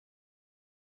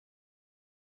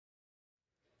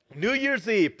New Year's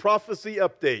Eve prophecy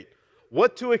update.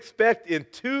 What to expect in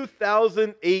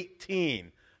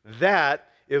 2018. That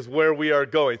is where we are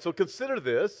going. So consider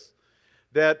this,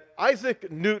 that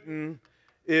Isaac Newton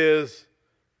is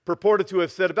purported to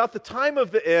have said, about the time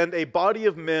of the end, a body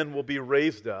of men will be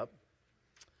raised up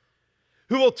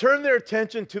who will turn their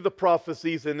attention to the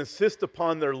prophecies and insist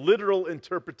upon their literal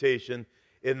interpretation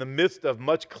in the midst of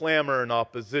much clamor and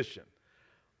opposition.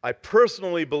 I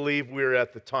personally believe we're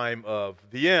at the time of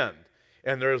the end,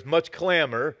 and there is much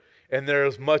clamor and there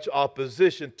is much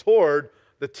opposition toward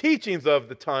the teachings of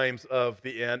the times of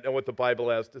the end and what the Bible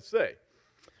has to say.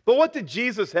 But what did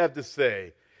Jesus have to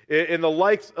say in the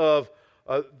likes of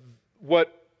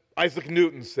what Isaac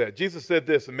Newton said? Jesus said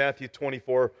this in Matthew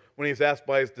 24 when he was asked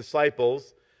by his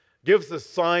disciples, gives the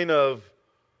sign of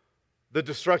the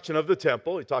destruction of the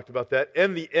temple, he talked about that,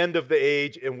 and the end of the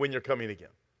age and when you're coming again.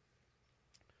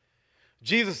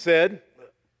 Jesus said,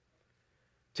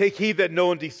 "Take heed that no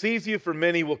one deceives you, for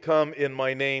many will come in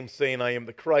my name, saying, I am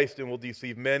the Christ, and will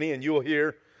deceive many. And you will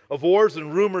hear of wars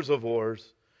and rumors of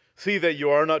wars. See that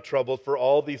you are not troubled, for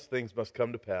all these things must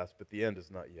come to pass, but the end is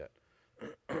not yet.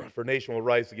 For nation will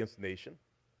rise against nation,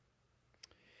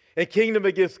 and kingdom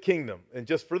against kingdom." And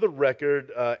just for the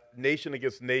record, nation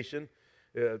against nation,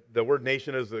 the word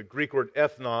nation is a Greek word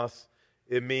ethnos.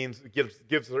 It means,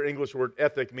 gives our English word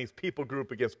ethnic, means people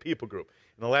group against people group.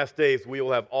 In the last days, we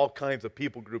will have all kinds of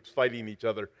people groups fighting each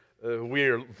other. We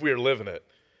are living it.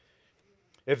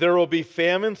 If there will be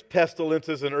famines,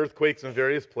 pestilences, and earthquakes in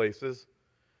various places,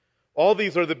 all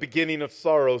these are the beginning of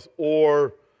sorrows,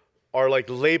 or are like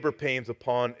labor pains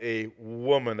upon a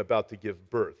woman about to give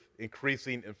birth,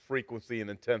 increasing in frequency and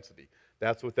intensity.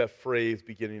 That's what that phrase,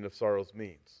 beginning of sorrows,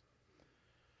 means.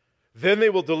 Then they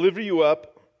will deliver you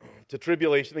up to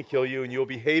tribulation and kill you, and you will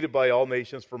be hated by all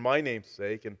nations for my name's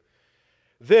sake. And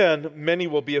then many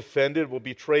will be offended, will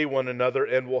betray one another,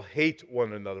 and will hate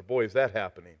one another. Boy, is that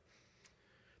happening.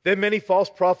 Then many false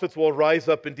prophets will rise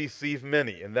up and deceive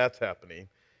many, and that's happening.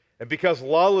 And because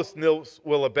lawlessness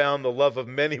will abound, the love of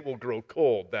many will grow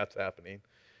cold. That's happening.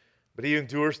 But he who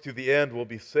endures to the end will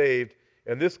be saved.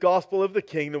 And this gospel of the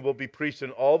kingdom will be preached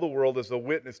in all the world as a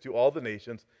witness to all the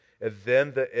nations, and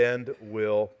then the end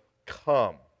will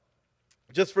come.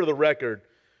 Just for the record,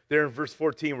 there in verse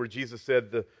 14 where Jesus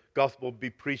said the gospel will be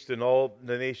preached in all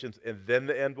the nations and then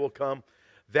the end will come,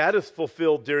 that is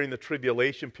fulfilled during the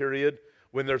tribulation period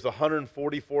when there's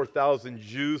 144,000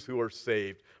 Jews who are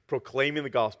saved, proclaiming the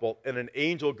gospel, and an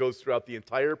angel goes throughout the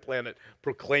entire planet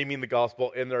proclaiming the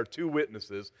gospel, and there are two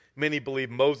witnesses. Many believe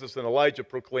Moses and Elijah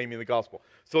proclaiming the gospel.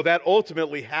 So that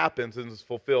ultimately happens and is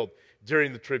fulfilled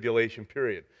during the tribulation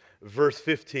period. Verse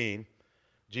 15,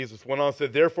 Jesus went on and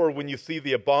said, "Therefore, when you see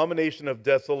the abomination of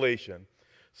desolation,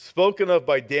 spoken of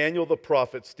by Daniel the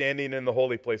prophet, standing in the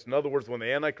holy place," in other words, when the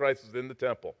Antichrist is in the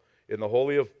temple, on the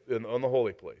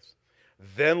holy place,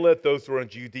 "then let those who are in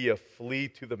Judea flee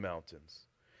to the mountains.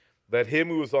 Let him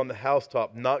who is on the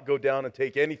housetop not go down and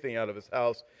take anything out of his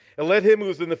house, and let him who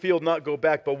is in the field not go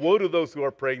back. But woe to those who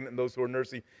are pregnant and those who are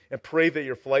nursing, and pray that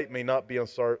your flight may not be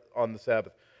on the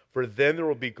Sabbath. For then there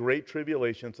will be great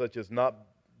tribulation, such as not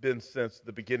been since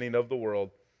the beginning of the world,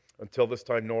 until this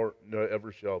time, nor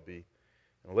ever shall be.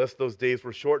 Unless those days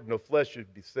were shortened, no flesh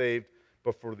should be saved,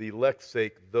 but for the elect's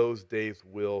sake, those days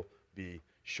will be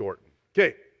shortened."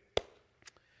 Okay.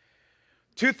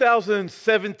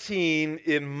 2017,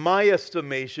 in my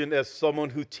estimation, as someone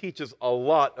who teaches a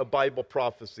lot of Bible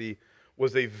prophecy,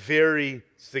 was a very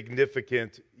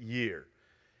significant year.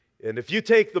 And if you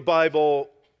take the Bible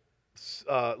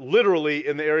literally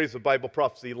in the areas of Bible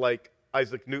prophecy, like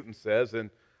Isaac Newton says, and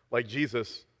like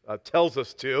Jesus tells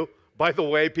us to. By the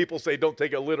way, people say don't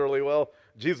take it literally. Well,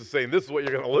 Jesus is saying this is what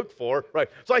you're going to look for, right?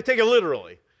 So I take it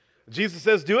literally. Jesus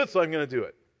says do it, so I'm going to do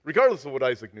it, regardless of what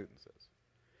Isaac Newton says.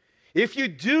 If you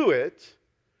do it,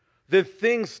 then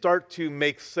things start to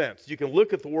make sense. You can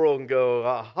look at the world and go,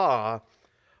 aha,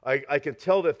 I can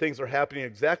tell that things are happening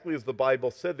exactly as the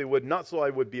Bible said they would, not so I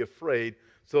would be afraid,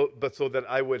 but so that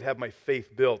I would have my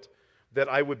faith built, that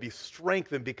I would be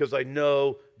strengthened because I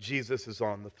know Jesus is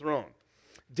on the throne.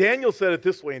 Daniel said it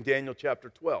this way in Daniel chapter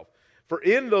 12. "For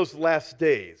in those last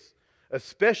days,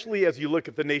 especially as you look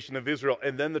at the nation of Israel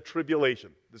and then the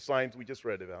tribulation," the signs we just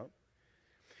read about,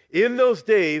 "in those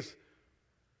days,"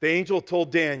 the angel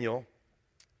told Daniel,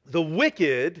 "the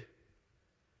wicked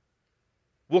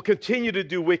will continue to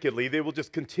do wickedly." They will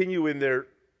just continue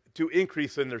to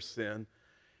increase in their sin.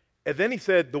 And then he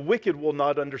said, "The wicked will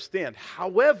not understand.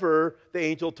 However," the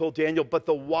angel told Daniel, "but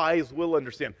the wise will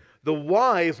understand." The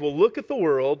wise will look at the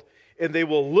world and they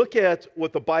will look at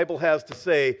what the Bible has to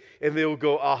say, and they will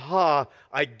go, aha,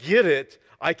 I get it.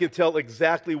 I can tell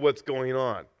exactly what's going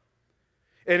on.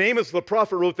 And Amos the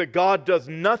prophet wrote that God does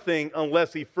nothing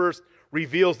unless he first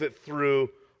reveals it through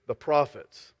the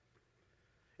prophets.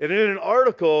 And in an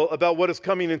article about what is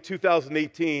coming in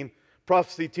 2018,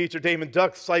 prophecy teacher Damon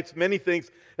Duck cites many things,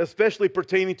 especially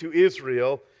pertaining to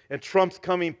Israel and Trump's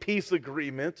coming peace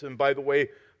agreement. And by the way,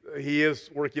 he is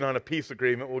working on a peace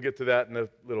agreement. We'll get to that in a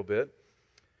little bit.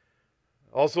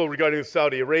 Also regarding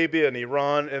Saudi Arabia and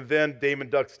Iran. And then Damon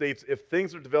Duck states, if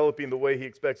things are developing the way he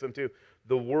expects them to,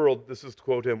 the world, this is to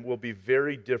quote him, will be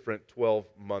very different 12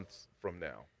 months from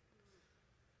now.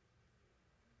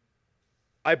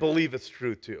 I believe it's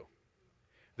true too.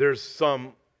 There's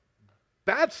some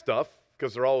bad stuff,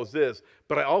 because there always is,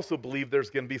 but I also believe there's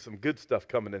going to be some good stuff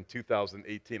coming in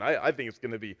 2018. I think it's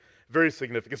going to be very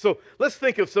significant. So let's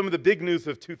think of some of the big news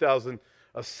of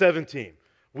 2017.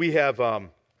 We have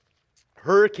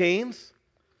hurricanes,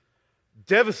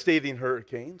 devastating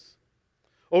hurricanes,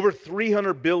 over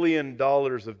 $300 billion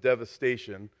of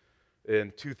devastation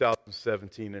in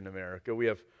 2017 in America. We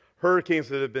have hurricanes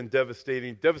that have been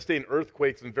devastating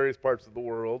earthquakes in various parts of the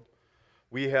world.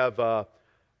 We have the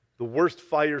worst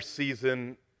fire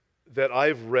season that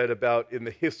I've read about in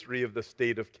the history of the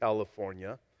state of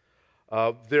California.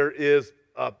 There is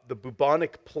the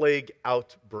bubonic plague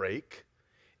outbreak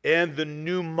and the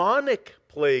pneumonic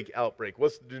plague outbreak.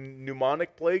 What's the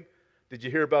pneumonic plague? Did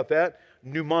you hear about that?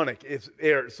 Pneumonic is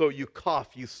air. So you cough,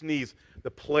 you sneeze,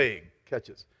 the plague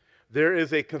catches. There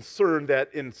is a concern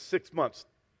that in 6 months,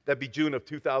 that'd be June of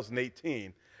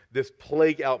 2018, this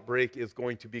plague outbreak is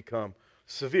going to become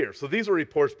severe. So these are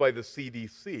reports by the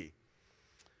CDC.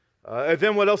 And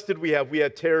then what else did we have? We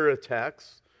had terror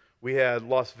attacks. We had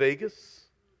Las Vegas.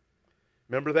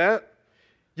 Remember that?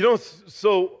 You know, it's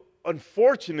so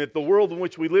unfortunate, the world in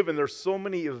which we live in, there's so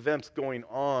many events going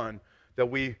on that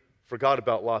we forgot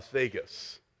about Las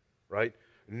Vegas, right?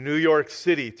 New York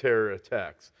City terror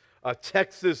attacks. A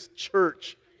Texas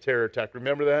church terror attack.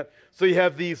 Remember that? So you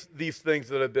have these things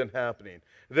that have been happening.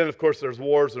 And then, of course, there's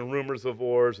wars and rumors of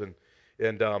wars and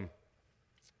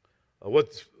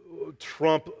what's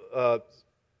Trump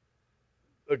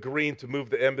agreeing to move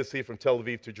the embassy from Tel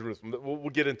Aviv to Jerusalem. We'll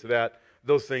get into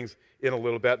those things in a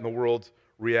little bit and the world's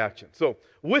reaction. So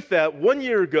with that, 1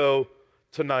 year ago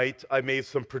tonight, I made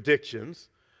some predictions,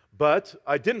 but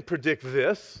I didn't predict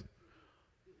this.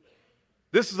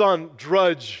 This is on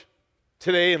Drudge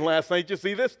today and last night. Did you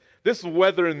see this? This is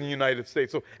weather in the United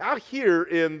States. So out here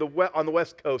on the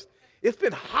West Coast, it's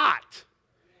been hot.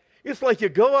 It's like you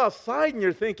go outside and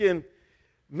you're thinking,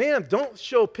 man, don't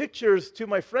show pictures to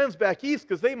my friends back east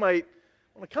because they might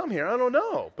want to come here. I don't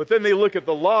know. But then they look at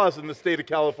the laws in the state of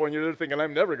California. They're thinking,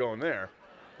 I'm never going there.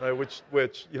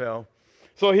 Which, you know.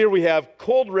 So here we have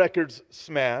cold records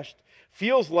smashed.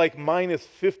 Feels like minus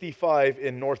 55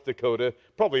 in North Dakota.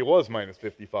 Probably was minus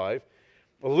 55.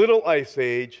 A little ice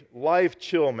age, live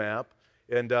chill map.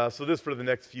 And so this for the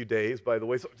next few days, by the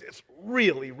way. So it's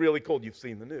really, really cold. You've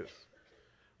seen the news.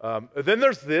 Then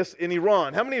there's this in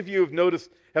Iran. How many of you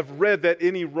have read that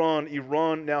in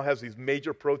Iran now has these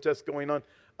major protests going on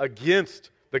against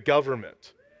the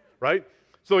government, right?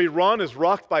 So Iran is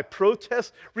rocked by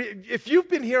protests. If you've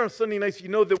been here on Sunday nights, you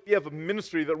know that we have a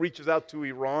ministry that reaches out to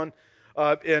Iran,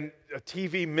 and a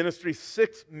TV ministry,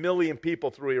 6 million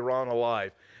people through Iran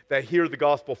alive that hear the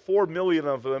gospel. 4 million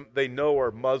of them they know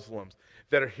are Muslims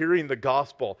that are hearing the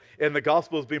gospel, and the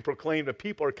gospel is being proclaimed, and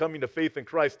people are coming to faith in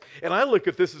Christ. And I look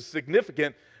at this as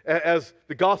significant as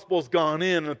the gospel's gone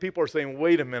in, and people are saying,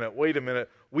 wait a minute,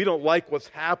 we don't like what's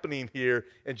happening here,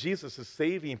 and Jesus is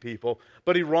saving people.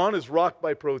 But Iran is rocked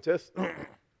by protests.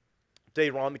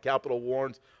 Tehran, the capital,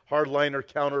 warns, hardliner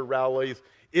counter rallies.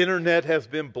 Internet has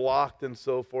been blocked and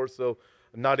so forth, so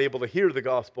I'm not able to hear the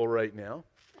gospel right now.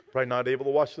 Probably not able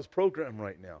to watch this program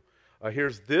right now.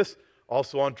 Here's this.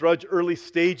 Also on Drudge, early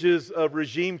stages of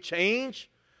regime change,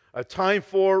 a time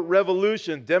for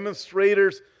revolution.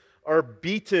 Demonstrators are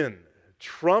beaten.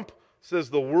 Trump says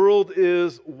the world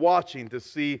is watching to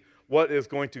see what is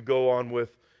going to go on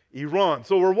with Iran.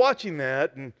 So we're watching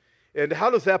that, and how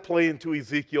does that play into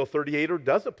Ezekiel 38, or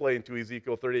does it play into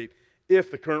Ezekiel 38 if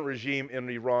the current regime in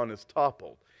Iran is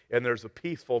toppled and there's a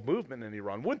peaceful movement in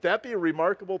Iran? Wouldn't that be a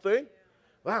remarkable thing?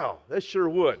 Wow, that sure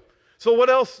would. So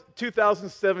what else?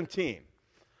 2017.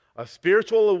 A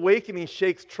spiritual awakening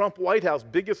shakes Trump White House,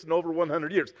 biggest in over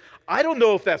 100 years. I don't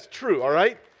know if that's true, all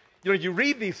right? You know, you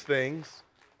read these things.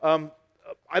 I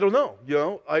don't know. You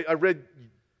know, I read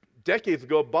decades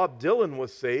ago Bob Dylan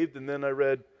was saved, and then I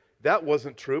read that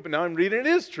wasn't true, but now I'm reading it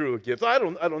is true again. So I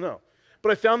don't know.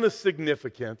 But I found this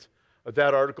significant.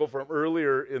 that article from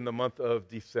earlier in the month of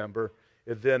December.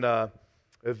 And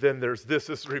then there's this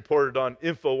is reported on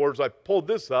InfoWars. I pulled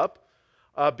this up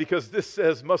because this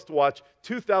says, must watch,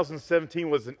 2017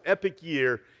 was an epic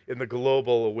year in the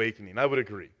global awakening. I would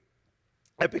agree.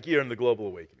 Epic year in the global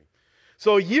awakening.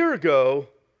 So a year ago,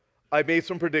 I made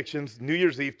some predictions, New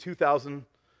Year's Eve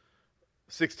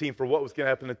 2016, for what was going to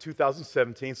happen in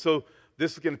 2017. So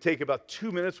this is going to take about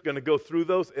 2 minutes. We're going to go through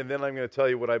those, and then I'm going to tell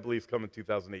you what I believe is coming in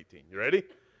 2018. You ready?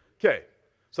 Okay.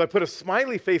 So I put a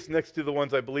smiley face next to the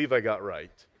ones I believe I got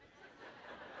right.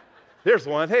 There's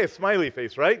one. Hey, a smiley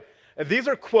face, right? And these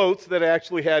are quotes that I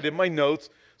actually had in my notes,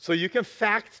 so you can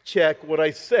fact check what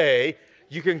I say.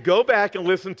 You can go back and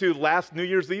listen to last New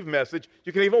Year's Eve message.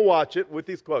 You can even watch it with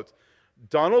these quotes.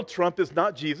 Donald Trump is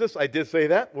not Jesus. I did say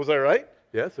that. Was I right?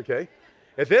 Yes, okay.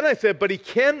 And then I said, but he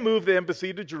can move the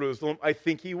embassy to Jerusalem. I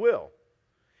think he will.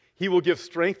 He will give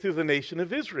strength to the nation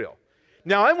of Israel.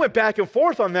 Now, I went back and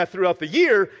forth on that throughout the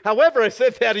year. However, I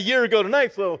said that a year ago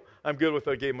tonight, so I'm good with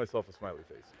I gave myself a smiley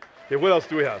face. Okay, what else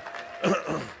do we have?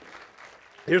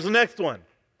 Here's the next one.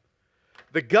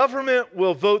 The government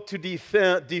will vote to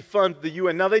defund the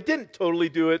UN. Now, they didn't totally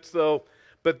do it,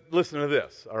 but listen to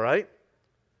this, all right?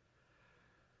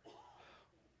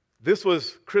 This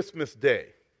was Christmas Day.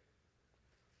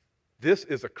 This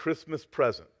is a Christmas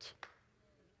present.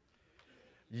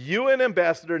 UN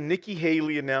Ambassador Nikki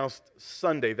Haley announced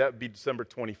Sunday, that would be December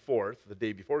 24th, the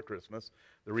day before Christmas.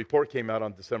 The report came out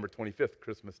on December 25th,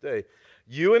 Christmas Day.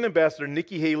 UN Ambassador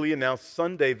Nikki Haley announced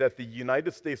Sunday that the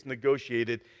United States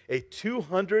negotiated a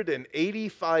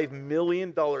 $285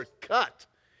 million cut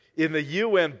in the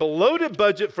UN bloated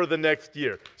budget for the next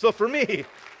year. So for me,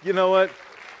 you know what?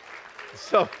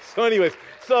 So anyways,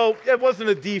 it wasn't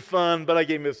a defund, but I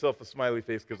gave myself a smiley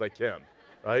face because I can,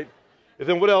 right? And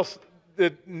then what else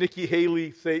did Nikki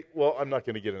Haley say? Well, I'm not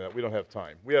going to get into that. We don't have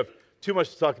time. We have too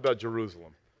much to talk about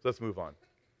Jerusalem. So let's move on.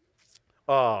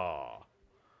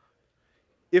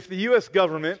 If the U.S.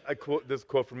 government, I quote this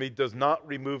quote from me, does not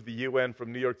remove the UN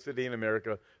from New York City and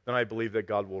America, then I believe that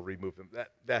God will remove them.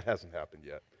 That hasn't happened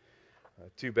yet.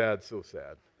 Too bad, so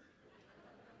sad.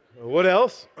 What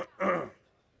else?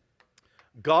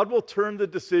 God will turn the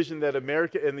decision that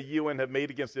America and the UN have made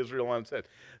against Israel on its head.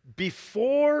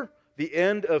 Before the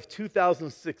end of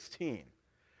 2016,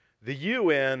 the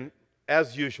UN,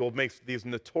 as usual, makes these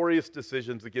notorious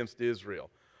decisions against Israel,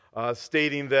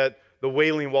 stating that the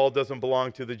Wailing Wall doesn't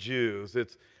belong to the Jews,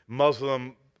 it's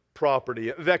Muslim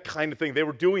property, that kind of thing. They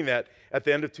were doing that at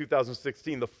the end of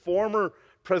 2016. The former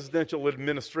presidential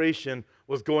administration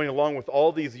was going along with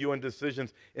all these UN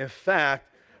decisions. In fact,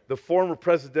 the former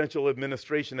presidential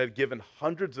administration had given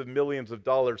hundreds of millions of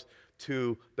dollars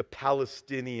to the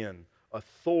Palestinian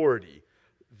Authority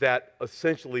that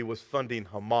essentially was funding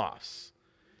Hamas.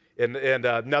 And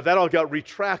now that all got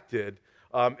retracted.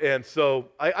 And so,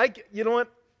 you know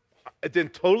what? It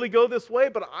didn't totally go this way,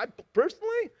 but I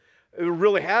personally, it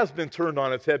really has been turned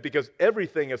on its head because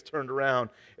everything has turned around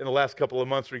in the last couple of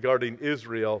months regarding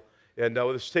Israel. And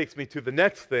this takes me to the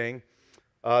next thing.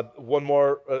 Two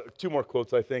more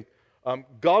quotes, I think.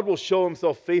 God will show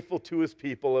himself faithful to his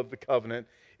people of the covenant,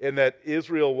 and that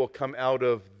Israel will come out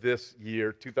of this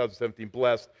year, 2017,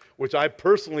 blessed, which I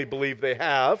personally believe they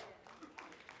have.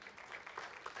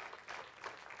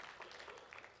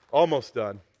 Almost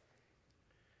done.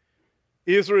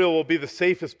 Israel will be the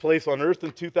safest place on earth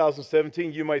in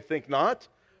 2017. You might think not.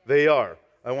 They are.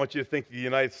 I want you to think of the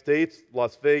United States,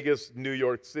 Las Vegas, New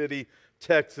York City,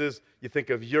 Texas. You think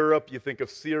of Europe, you think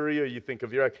of Syria, you think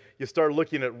of Iraq. You start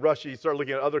looking at Russia, you start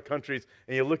looking at other countries,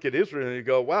 and you look at Israel and you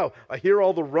go, wow, I hear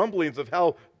all the rumblings of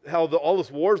how all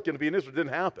this war is going to be in Israel. It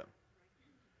didn't happen.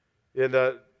 And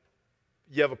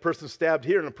you have a person stabbed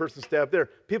here and a person stabbed there.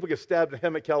 People get stabbed in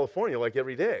Hemet, California, like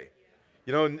every day.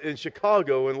 You know, in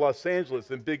Chicago and Los Angeles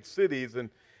and big cities. And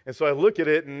so I look at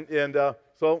it, and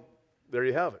so there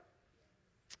you have it.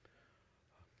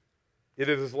 It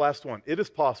is his last one. It is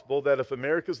possible that if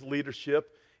America's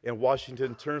leadership in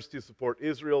Washington turns to support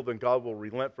Israel, then God will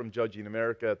relent from judging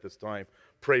America at this time.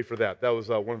 Pray for that. That was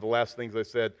one of the last things I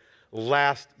said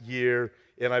last year,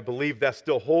 and I believe that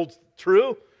still holds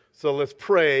true. So let's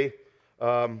pray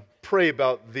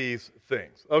about these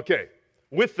things. Okay,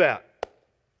 with that,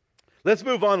 let's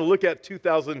move on and look at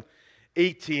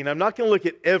 2018. I'm not going to look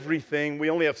at everything.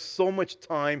 We only have so much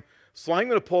time. So I'm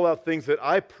going to pull out things that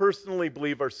I personally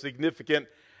believe are significant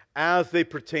as they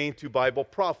pertain to Bible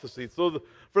prophecy. So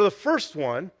for the first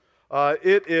one,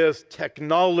 it is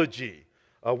technology.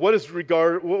 What is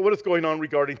going on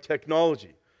regarding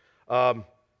technology? Think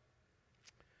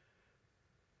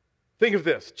of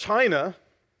this. China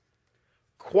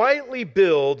quietly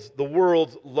builds the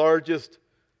world's largest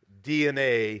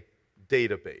DNA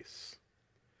database.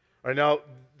 All right, now,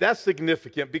 that's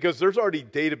significant because there's already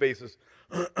databases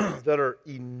that are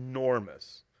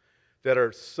enormous, that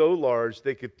are so large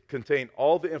they could contain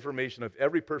all the information of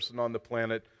every person on the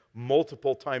planet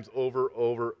multiple times over,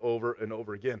 and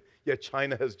over again. Yet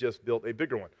China has just built a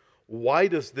bigger one. Why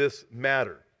does this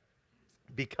matter?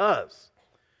 Because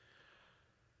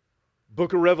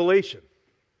Book of Revelation,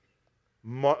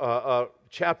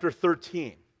 chapter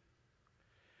 13,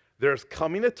 there's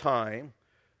coming a time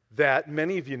that,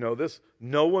 many of you know this,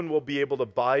 no one will be able to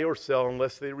buy or sell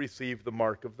unless they receive the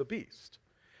mark of the beast.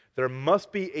 There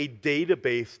must be a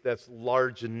database that's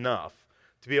large enough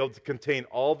to be able to contain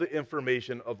all the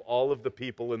information of all of the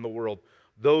people in the world.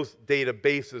 Those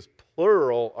databases,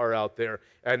 plural, are out there,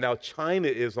 and now China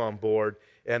is on board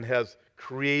and has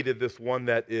created this one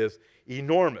that is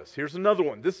enormous. Here's another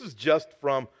one. This is just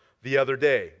from the other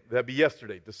day. That'd be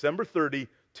yesterday, December 30,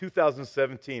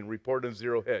 2017, reported in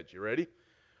Zero Hedge. You ready?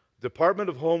 Department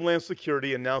of Homeland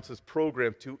Security announces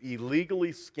program to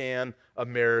illegally scan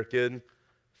American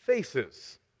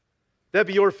faces. That'd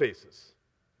be your faces.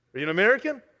 Are you an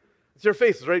American? It's your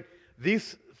faces, right?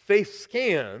 These face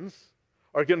scans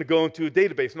are going to go into a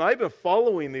database. Now, I've been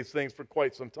following these things for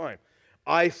quite some time.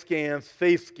 Eye scans,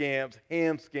 face scans,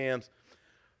 hand scans.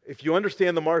 If you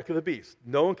understand the mark of the beast,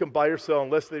 no one can buy or sell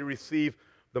unless they receive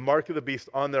the mark of the beast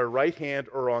on their right hand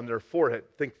or on their forehead.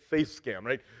 Think face scan,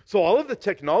 right? So all of the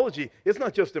technology is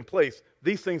not just in place.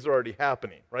 These things are already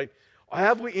happening, right?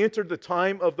 Have we entered the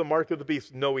time of the mark of the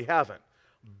beast? No, we haven't.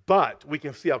 But we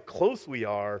can see how close we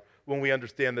are when we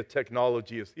understand the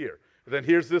technology is here. And then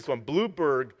here's this one.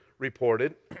 Bloomberg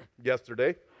reported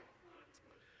yesterday,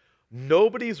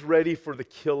 nobody's ready for the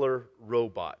killer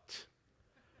robot.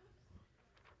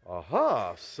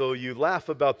 Aha, so you laugh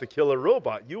about the killer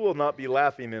robot. You will not be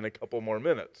laughing in a couple more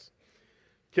minutes.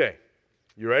 Okay,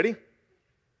 you ready?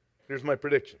 Here's my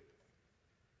prediction.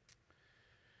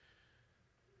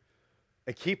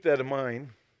 And keep that in mind.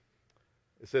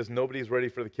 It says nobody's ready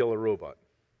for the killer robot.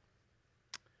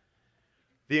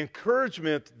 The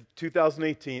encouragement,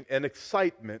 2018, and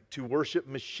excitement to worship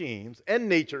machines and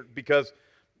nature, because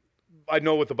I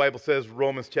know what the Bible says,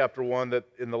 Romans chapter 1, that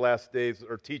in the last days,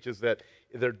 or teaches that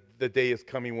the day is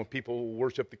coming when people will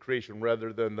worship the creation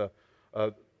rather than the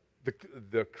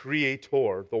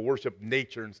creator. They'll worship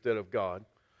nature instead of God.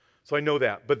 So I know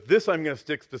that. But this I'm going to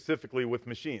stick specifically with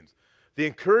machines. The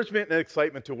encouragement and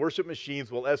excitement to worship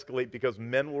machines will escalate because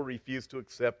men will refuse to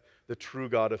accept the true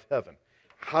God of heaven.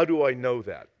 How do I know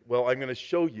that? Well, I'm going to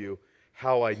show you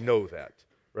how I know that.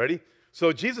 Ready?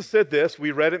 So Jesus said this.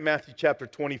 We read it in Matthew chapter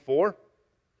 24.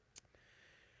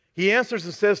 He answers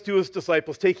and says to his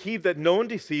disciples, "Take heed that no one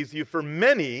deceives you, for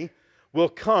many will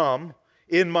come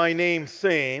in my name,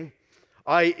 saying,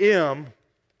 'I am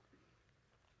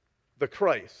the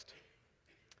Christ,'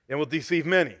 and will deceive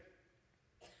many.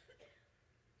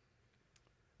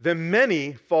 Then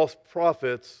many false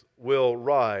prophets will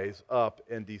rise up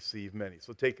and deceive many."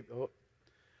 So take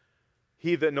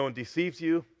heed that no one deceives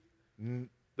you.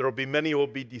 There will be many who will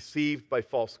be deceived by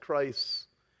false Christs,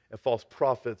 and false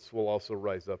prophets will also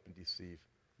rise up and deceive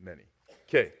many.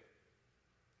 Okay.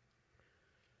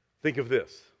 Think of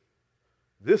this.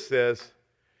 This says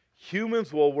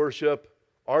humans will worship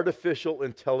artificial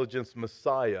intelligence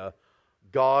Messiah,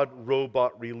 God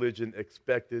robot religion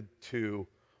expected to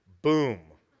boom.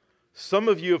 Some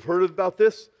of you have heard about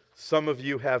this, some of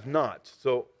you have not.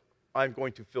 So I'm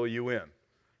going to fill you in.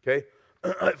 Okay?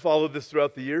 I followed this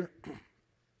throughout the year.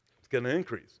 It's going to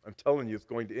increase. I'm telling you, it's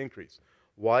going to increase.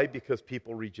 Why? Because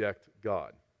people reject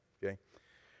God. Okay?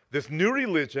 This new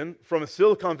religion from a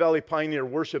Silicon Valley pioneer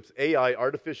worships AI,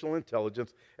 artificial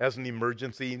intelligence, as an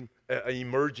emerging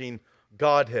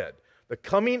Godhead. The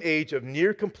coming age of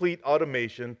near complete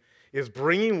automation is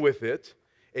bringing with it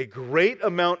a great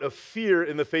amount of fear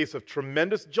in the face of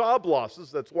tremendous job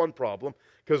losses. That's one problem,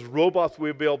 because robots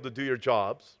will be able to do your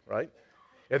jobs, right?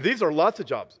 And these are lots of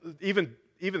jobs, even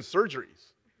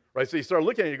surgeries, right? So you start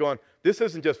looking at it, you're going, this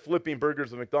isn't just flipping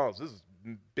burgers at McDonald's. This is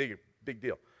big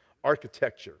deal.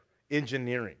 Architecture,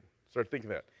 engineering. Start thinking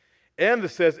that. And it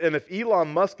says, and if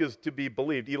Elon Musk is to be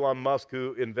believed, Elon Musk,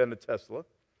 who invented Tesla,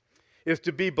 is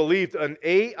to be believed, an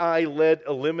AI-led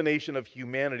elimination of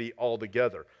humanity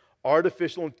altogether.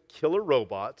 Artificial and killer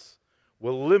robots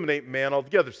will eliminate man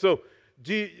altogether. So,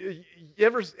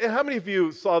 how many of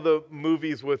you saw the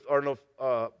movies with Arnold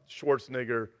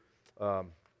Schwarzenegger,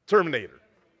 Terminator?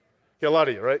 Okay, a lot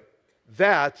of you, right?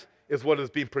 That is what is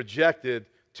being projected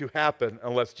to happen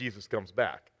unless Jesus comes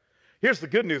back. Here's the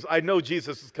good news. I know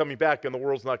Jesus is coming back and the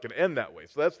world's not going to end that way.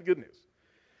 So that's the good news.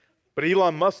 But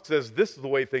Elon Musk says this is the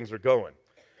way things are going.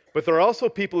 But there are also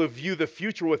people who view the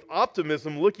future with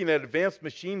optimism, looking at advanced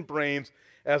machine brains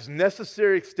as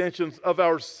necessary extensions of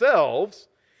ourselves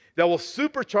that will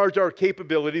supercharge our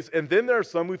capabilities. And then there are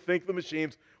some who think the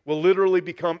machines will literally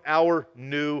become our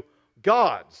new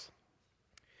gods.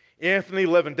 Anthony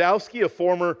Lewandowski, a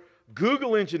former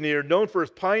Google engineer known for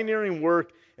his pioneering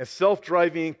work in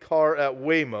self-driving car at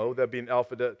Waymo, that being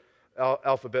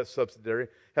Alphabet subsidiary,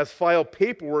 has filed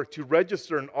paperwork to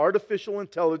register an artificial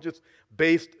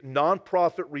intelligence-based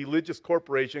nonprofit religious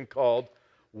corporation called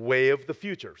Way of the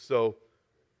Future. So,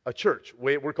 a church.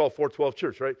 We're called 412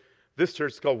 Church, right? This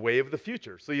church is called Way of the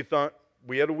Future. So you thought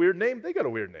we had a weird name? They got a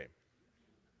weird name.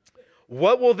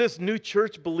 What will this new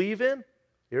church believe in?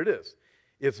 Here it is.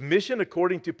 Its mission,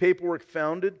 according to paperwork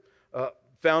found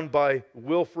by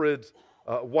Wired's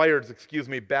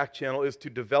back channel, is to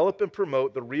develop and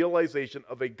promote the realization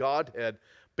of a Godhead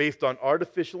based on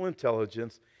artificial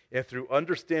intelligence, and through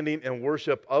understanding and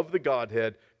worship of the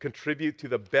Godhead, contribute to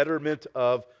the betterment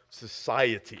of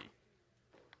society.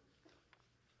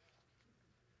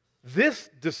 This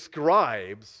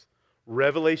describes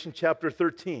Revelation chapter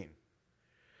 13,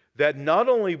 that not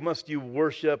only must you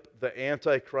worship the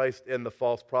Antichrist and the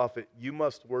false prophet, you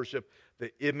must worship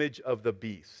the image of the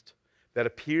beast that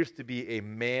appears to be a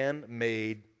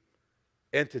man-made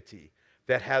entity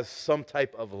that has some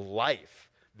type of life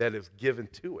that is given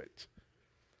to it.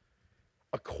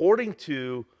 According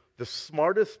to the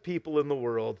smartest people in the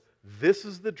world, this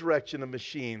is the direction of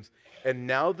machines, and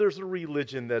now there's a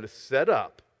religion that is set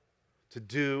up to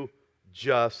do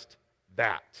just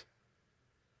that.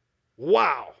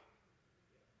 Wow!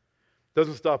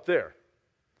 Doesn't stop there.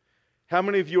 How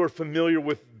many of you are familiar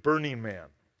with Burning Man?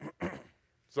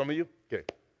 Some of you? Okay.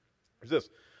 Here's this.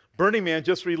 Burning Man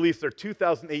just released their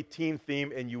 2018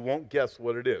 theme, and you won't guess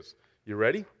what it is. You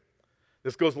ready?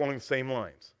 This goes along the same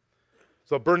lines.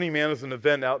 So Burning Man is an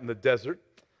event out in the desert.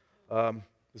 It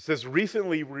says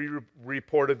recently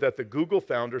reported that the Google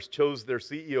founders chose their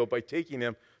CEO by taking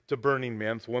him to Burning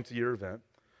Man. It's a once-a-year event.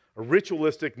 A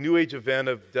ritualistic New Age event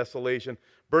of desolation.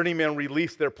 Burning Man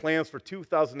released their plans for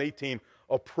 2018,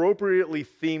 appropriately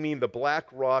theming the Black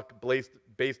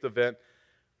Rock-based event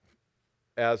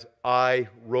as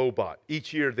iRobot.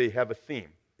 Each year they have a theme.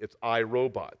 It's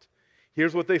iRobot.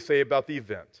 Here's what they say about the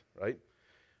event, right?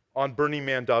 On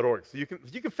burningman.org. So you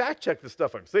can fact check the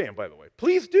stuff I'm saying, by the way.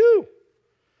 Please do.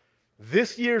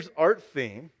 This year's art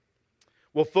theme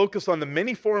will focus on the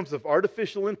many forms of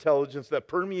artificial intelligence that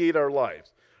permeate our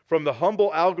lives, from the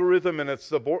humble algorithm and its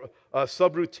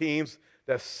subroutines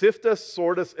that sift us,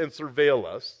 sort us, and surveil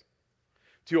us,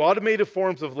 to automated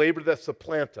forms of labor that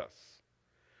supplant us.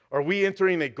 Are we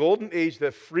entering a golden age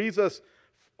that frees us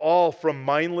all from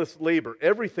mindless labor?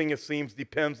 Everything, it seems,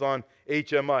 depends on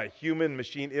HMI,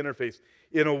 human-machine interface,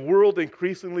 in a world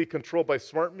increasingly controlled by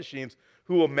smart machines.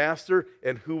 Who will master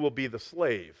and who will be the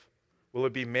slave? Will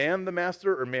it be man the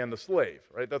master or man the slave?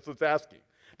 Right? That's what's asking.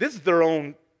 This is their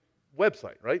own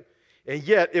website, right? And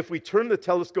yet, if we turn the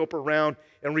telescope around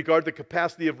and regard the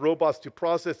capacity of robots to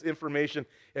process information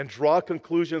and draw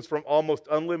conclusions from almost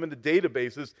unlimited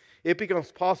databases, it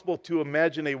becomes possible to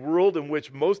imagine a world in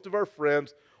which most of our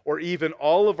friends, or even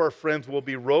all of our friends, will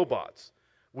be robots.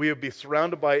 We will be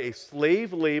surrounded by a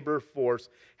slave labor force.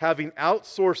 Having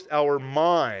outsourced our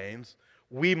minds,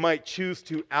 we might choose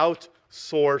to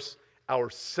outsource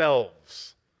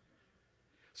ourselves.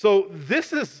 So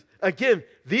this is, again,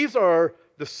 these are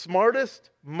the smartest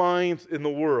minds in the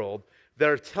world that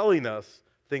are telling us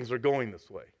things are going this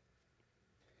way.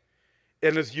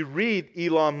 And as you read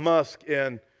Elon Musk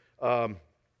and the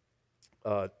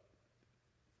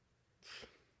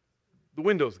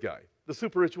Windows guy, the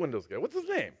super rich Windows guy, what's his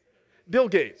name? Bill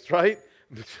Gates, right?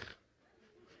 It's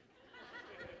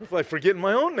like forgetting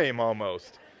my own name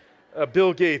almost.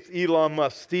 Bill Gates, Elon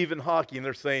Musk, Stephen Hawking,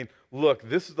 they're saying, look,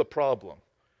 this is the problem.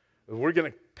 We're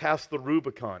going to pass the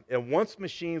Rubicon. And once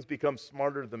machines become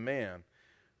smarter than man,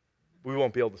 we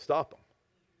won't be able to stop them.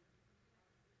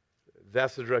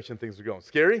 That's the direction things are going.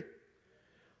 Scary?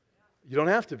 You don't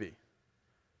have to be.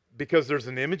 Because there's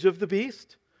an image of the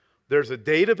beast. There's a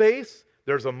database.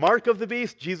 There's a mark of the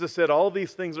beast. Jesus said all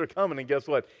these things are coming. And guess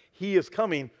what? He is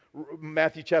coming.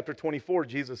 Matthew chapter 24,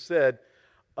 Jesus said,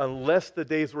 unless the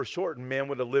days were shortened, man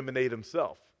would eliminate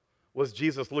himself. Was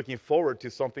Jesus looking forward to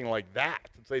something like that?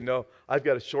 And say, no, I've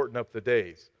got to shorten up the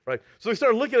days, right? So we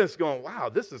start looking at this going, wow,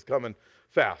 this is coming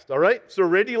fast, all right? So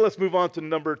ready? Let's move on to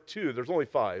number 2. There's only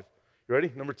 5. You ready?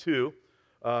 Number 2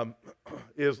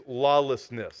 is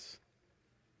lawlessness.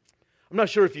 I'm not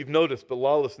sure if you've noticed, but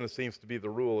lawlessness seems to be the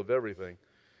rule of everything.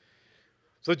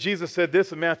 So Jesus said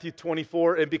this in Matthew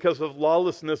 24, and because of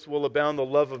lawlessness will abound, the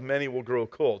love of many will grow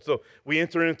cold. So we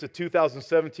enter into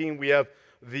 2017. We have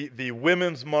the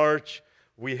Women's March.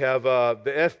 We have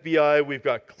the FBI. We've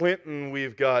got Clinton.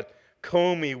 We've got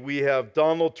Comey. We have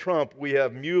Donald Trump. We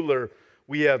have Mueller.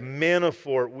 We have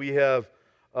Manafort. We have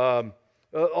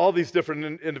all these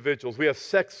different individuals. We have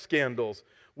sex scandals.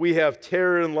 We have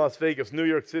terror in Las Vegas, New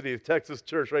York City, Texas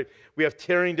church, right? We have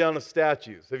tearing down of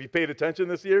statues. Have you paid attention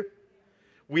this year?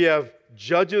 We have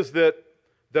judges that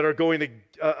are going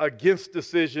against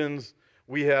decisions.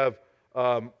 We have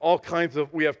all kinds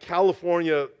of, we have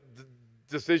California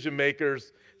decision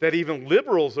makers that even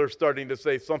liberals are starting to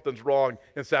say something's wrong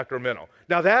in Sacramento.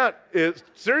 Now that is,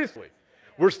 seriously,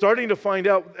 we're starting to find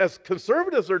out, as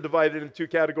conservatives are divided into two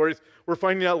categories, we're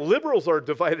finding out liberals are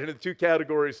divided into two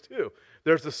categories too.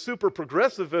 There's the super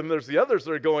progressive and there's the others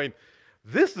that are going,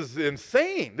 this is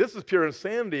insane. This is pure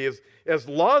insanity as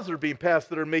laws are being passed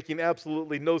that are making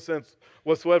absolutely no sense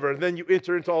whatsoever. And then you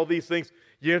enter into all these things.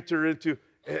 You enter into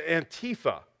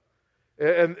Antifa.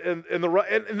 And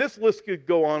this list could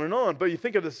go on and on. But you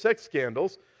think of the sex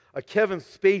scandals. Kevin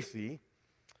Spacey,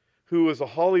 who is a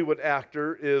Hollywood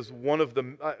actor, is one of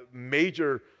the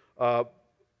major ones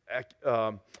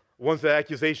that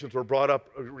accusations were brought up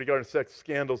regarding sex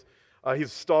scandals. He's a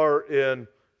star in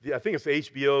I think it's the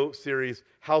HBO series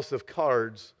House of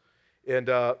Cards, and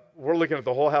we're looking at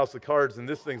the whole House of Cards, and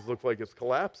this thing looks like it's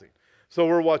collapsing. So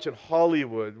we're watching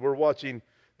Hollywood, we're watching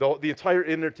the entire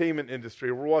entertainment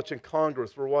industry, we're watching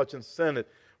Congress, we're watching Senate,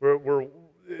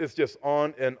 it's just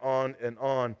on and on and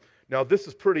on. Now this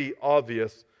is pretty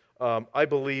obvious. I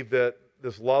believe that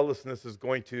this lawlessness is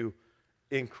going to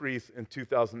increase in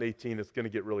 2018. It's going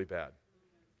to get really bad.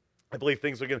 I believe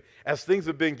as things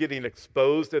have been getting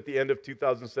exposed at the end of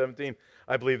 2017,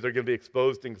 I believe they're going to be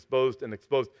exposed and exposed and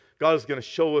exposed. God is going to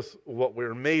show us what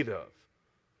we're made of,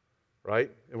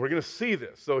 right? And we're going to see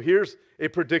this. So here's a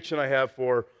prediction I have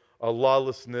for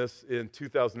lawlessness in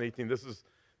 2018. This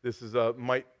is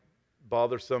might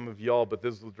bother some of y'all, but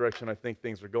this is the direction I think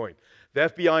things are going.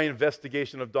 The FBI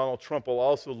investigation of Donald Trump will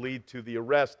also lead to the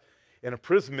arrest and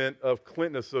imprisonment of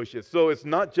Clinton associates. So it's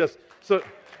not just so.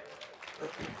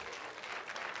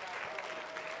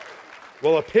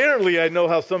 Well, apparently I know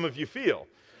how some of you feel.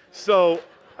 So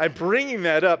I'm bringing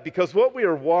that up because what we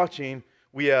are watching,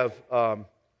 we have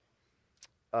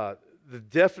the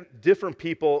different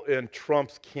people in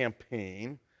Trump's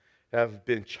campaign have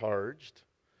been charged.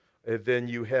 And then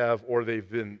you have, or they've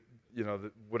been,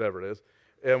 whatever it is.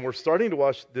 And we're starting to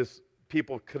watch this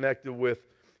people connected with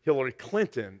Hillary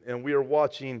Clinton. And we are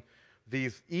watching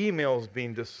these emails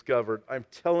being discovered. I'm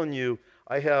telling you,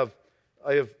 I have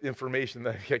information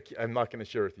that I'm not going to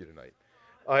share with you tonight.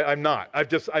 I'm not. I'm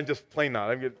just plain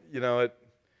not.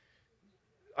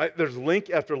 There's link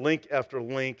after link after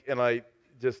link, and it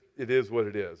is what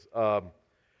it is.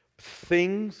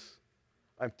 Things,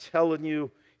 I'm telling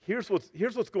you, here's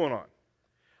what's going on.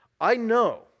 I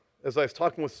know, as I was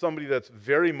talking with somebody that's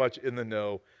very much in the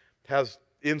know, has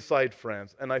inside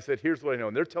friends, and I said, here's what I know,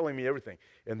 and they're telling me everything,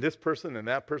 and this person and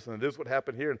that person, and this is what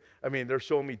happened here, and they're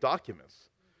showing me documents.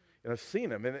 And I've seen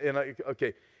them.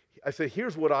 I say,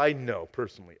 here's what I know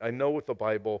personally. I know what the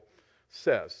Bible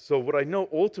says. So what I know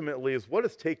ultimately is what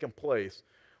has taken place.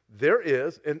 There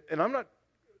is, and I'm not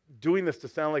doing this to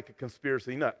sound like a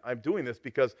conspiracy nut. I'm doing this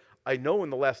because I know in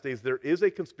the last days there is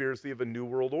a conspiracy of a new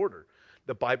world order.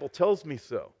 The Bible tells me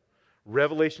so.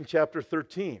 Revelation chapter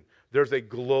 13. There's a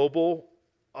global,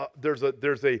 there's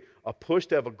a push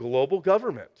to have a global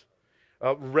government.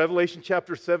 Revelation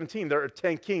chapter 17, there are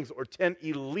 10 kings or 10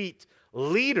 elite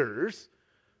leaders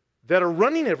that are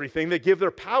running everything that give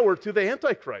their power to the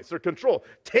Antichrist, their control.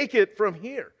 Take it from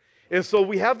here. And so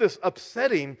we have this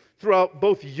upsetting throughout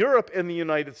both Europe and the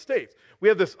United States. We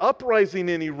have this uprising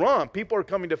in Iran. People are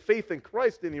coming to faith in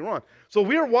Christ in Iran. So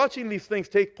we are watching these things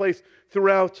take place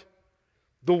throughout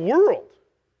the world.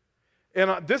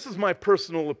 And this is my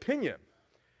personal opinion,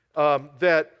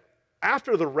 that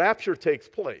after the rapture takes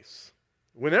place,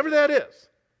 whenever that is,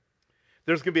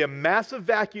 there's going to be a massive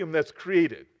vacuum that's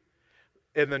created.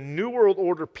 And the New World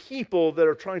Order people that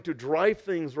are trying to drive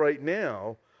things right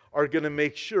now are going to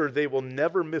make sure they will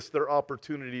never miss their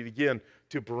opportunity again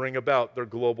to bring about their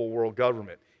global world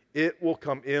government. It will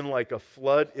come in like a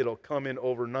flood. It'll come in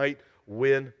overnight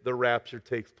when the rapture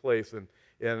takes place.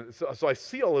 And so I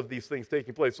see all of these things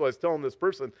taking place. So I was telling this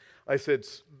person, I said,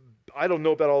 I don't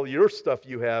know about all your stuff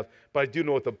you have, but I do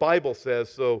know what the Bible says,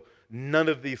 so none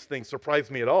of these things surprise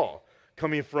me at all,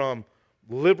 coming from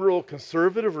liberal,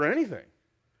 conservative, or anything.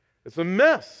 It's a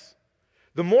mess.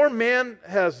 The more man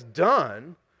has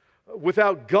done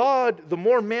without God, the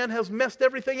more man has messed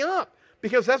everything up.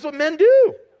 Because that's what men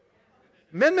do.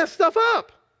 Men mess stuff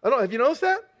up. Have you noticed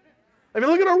that? I mean,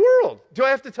 look at our world. Do I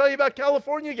have to tell you about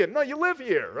California again? No, you live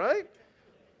here, right?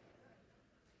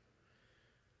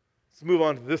 Let's move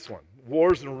on to this one.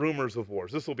 Wars and rumors of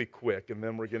wars. This will be quick, and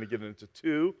then we're going to get into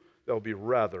two that will be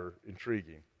rather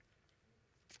intriguing.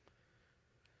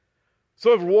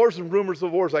 So of wars and rumors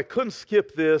of wars, I couldn't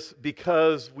skip this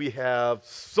because we have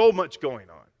so much going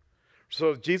on.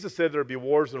 So Jesus said there would be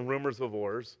wars and rumors of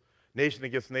wars, nation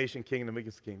against nation, kingdom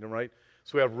against kingdom, right?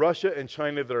 So we have Russia and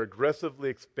China that are aggressively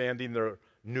expanding their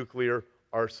nuclear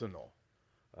arsenal.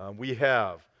 We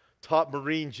have top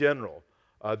Marine general.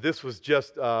 This was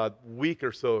just a week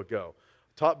or so ago.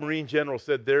 Top Marine general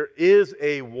said there is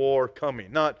a war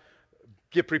coming. Not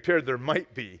get prepared, there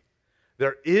might be.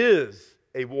 There is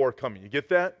a war coming. You get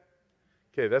that?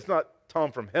 Okay, that's not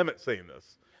Tom from Hemet saying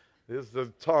this.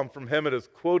 Tom from Hemet is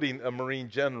quoting a Marine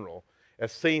general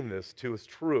as saying this to his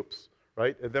troops,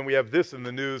 right? And then we have this in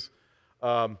the news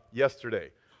yesterday,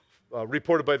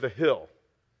 reported by The Hill.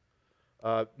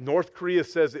 North Korea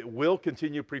says it will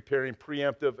continue preparing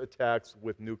preemptive attacks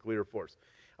with nuclear force.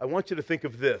 I want you to think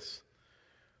of this,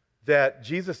 that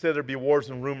Jesus said there'd be wars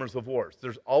and rumors of wars.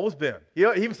 There's always been. He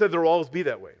even said there will always be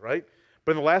that way, right?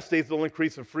 But in the last days, they'll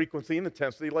increase in frequency and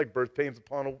intensity like birth pains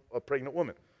upon a pregnant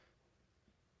woman.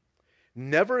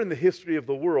 Never in the history of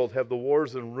the world have the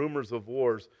wars and rumors of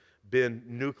wars been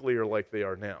nuclear like they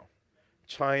are now.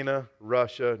 China,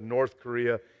 Russia, North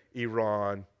Korea,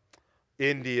 Iran,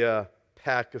 India,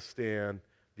 Pakistan,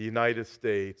 the United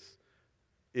States,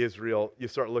 Israel. You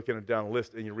start looking down the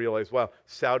list and you realize, wow,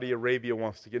 Saudi Arabia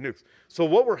wants to get nukes. So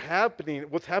what's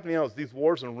happening now is these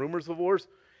wars and rumors of wars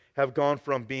have gone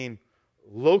from being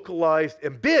localized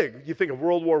and big, you think of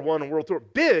World War I and World War II,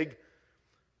 big,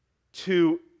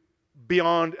 to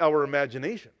beyond our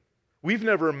imagination. We've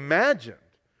never imagined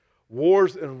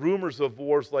wars and rumors of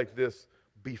wars like this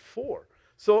before.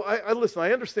 So listen,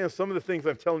 I understand some of the things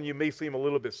I'm telling you may seem a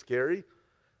little bit scary.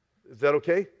 Is that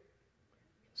okay?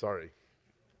 Sorry.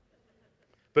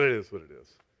 But it is what it is.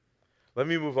 Let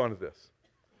me move on to this.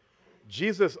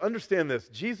 Understand this,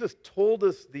 Jesus told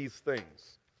us these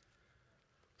things.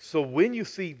 So when you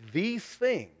see these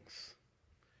things,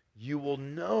 you will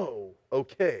know,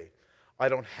 okay, I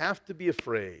don't have to be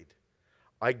afraid.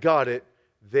 I got it.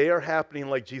 They are happening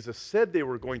like Jesus said they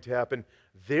were going to happen.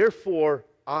 Therefore,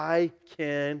 I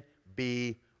can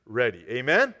be ready.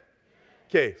 Amen?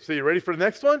 Okay, so you ready for the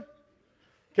next one?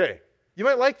 Okay, you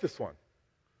might like this one.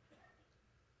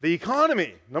 The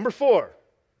economy, number 4.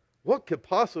 What could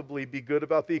possibly be good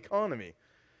about the economy?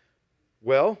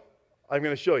 Well, I'm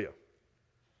going to show you.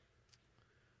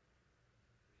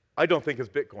 I don't think it's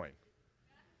Bitcoin.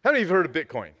 How many of you have heard of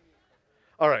Bitcoin?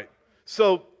 All right,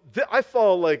 so I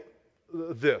follow like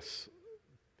this,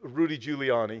 Rudy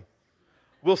Giuliani.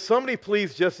 Will somebody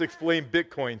please just explain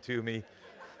Bitcoin to me?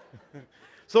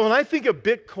 So when I think of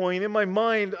Bitcoin, in my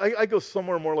mind, I go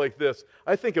somewhere more like this.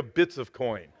 I think of bits of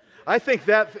coin. I think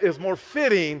that is more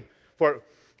fitting for,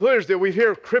 we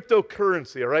hear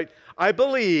cryptocurrency, all right? I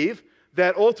believe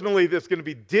that ultimately there's going to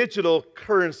be digital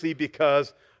currency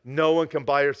because no one can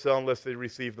buy or sell unless they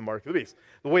receive the mark of the beast.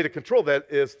 The way to control that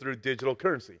is through digital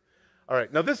currency. All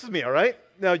right, now this is me, all right?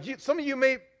 Now, some of you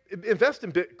may invest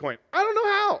in Bitcoin. I don't know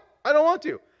how. I don't want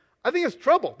to. I think it's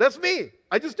trouble. That's me.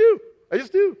 I just do.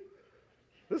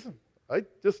 Listen, I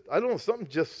don't know, something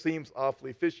just seems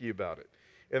awfully fishy about it.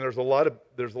 And there's a lot of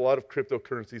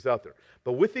cryptocurrencies out there.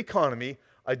 But with the economy,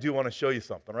 I do want to show you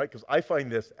something, right? Because I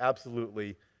find this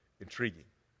absolutely intriguing.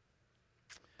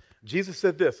 Jesus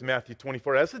said this in Matthew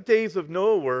 24, as the days of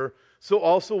Noah were, so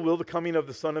also will the coming of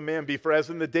the Son of Man be. For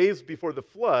as in the days before the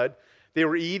flood, they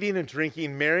were eating and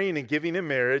drinking, marrying and giving in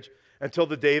marriage until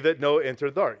the day that Noah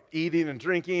entered the ark. Eating and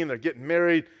drinking, they're getting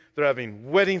married, they're having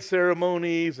wedding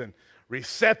ceremonies and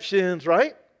receptions,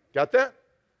 right? Got that?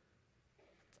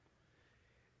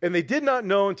 And they did not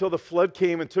know until the flood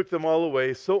came and took them all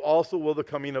away, so also will the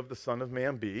coming of the Son of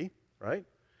Man be, right?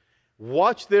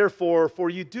 Watch therefore, for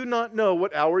you do not know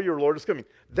what hour your Lord is coming.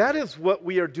 That is what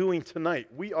we are doing tonight.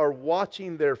 We are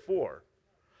watching therefore.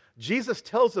 Jesus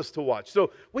tells us to watch.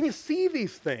 So when you see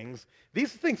these things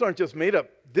aren't just made up.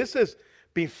 This is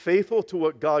being faithful to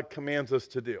what God commands us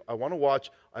to do. I want to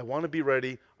watch. I want to be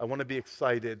ready. I want to be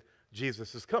excited.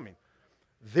 Jesus is coming.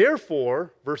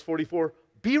 Therefore, verse 44,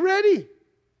 be ready.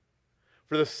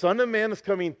 For the Son of Man is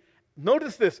coming,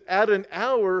 notice this, at an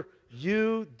hour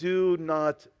you do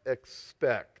not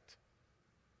expect.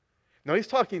 Now he's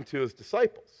talking to his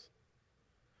disciples,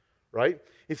 right?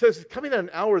 He says he's coming at an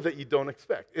hour that you don't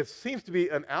expect. It seems to be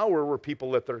an hour where people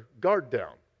let their guard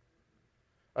down.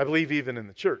 I believe even in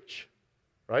the church,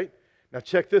 right? Now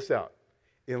check this out.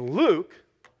 In Luke,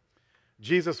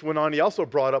 Jesus went on, he also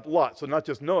brought up Lot. So not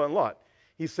just Noah and Lot.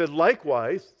 He said,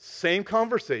 likewise, same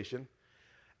conversation,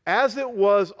 as it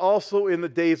was also in the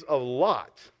days of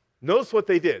Lot. Notice what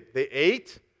they did. They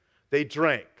ate, they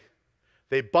drank.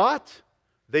 They bought,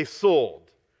 they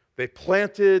sold. They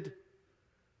planted,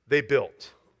 they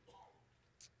built.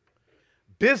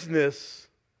 Business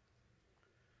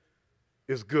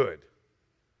is good.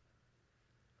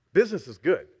 Business is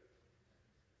good.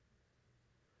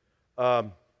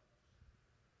 They're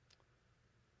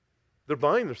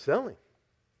buying, they're selling.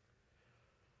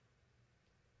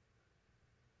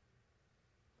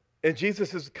 And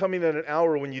Jesus is coming at an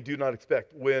hour when you do not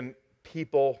expect, when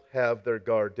people have their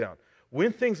guard down.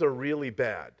 When things are really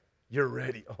bad, you're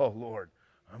ready. Oh, Lord,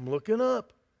 I'm looking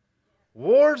up.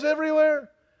 Wars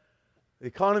everywhere. The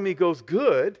economy goes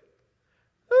good.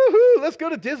 Woohoo, let's go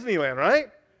to Disneyland, right?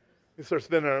 We start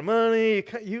spending our money.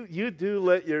 You do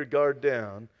let your guard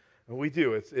down. And we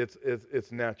do.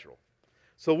 It's natural.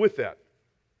 So with that,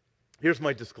 here's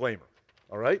my disclaimer,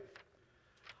 all right?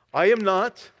 I am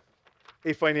not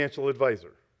a financial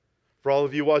advisor. For all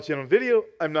of you watching on video,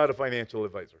 I'm not a financial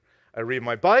advisor. I read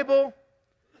my Bible,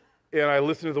 and I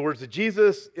listen to the words of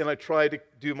Jesus, and I try to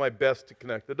do my best to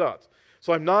connect the dots.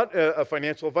 So I'm not a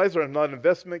financial advisor. I'm not an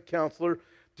investment counselor.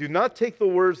 Do not take the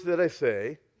words that I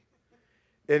say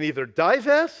and either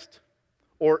divest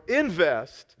or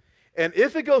invest. And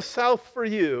if it goes south for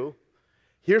you,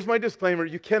 here's my disclaimer.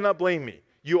 You cannot blame me.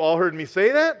 You all heard me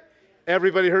say that.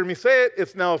 Everybody heard me say it.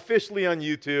 It's now officially on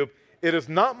YouTube. It is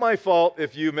not my fault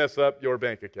if you mess up your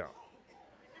bank account.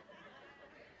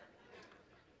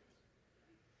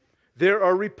 There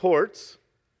are reports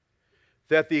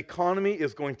that the economy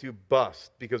is going to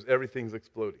bust because everything's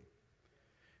exploding.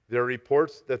 There are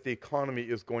reports that the economy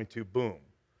is going to boom,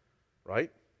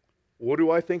 right? What do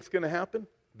I think is going to happen?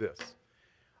 This.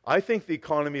 I think the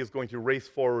economy is going to race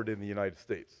forward in the United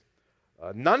States.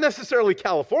 Not necessarily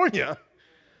California.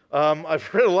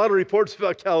 I've read a lot of reports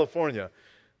about California.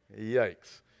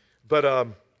 Yikes. But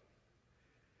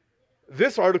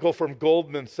this article from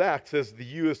Goldman Sachs says the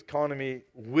U.S. economy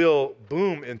will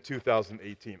boom in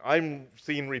 2018. I'm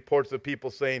seeing reports of people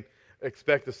saying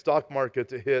expect the stock market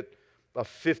to hit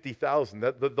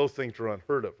 50,000. Those things are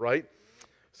unheard of, right?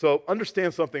 So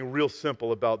understand something real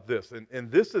simple about this.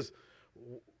 And this is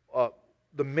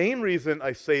the main reason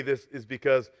I say this is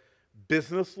because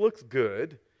business looks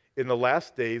good in the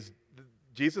last days.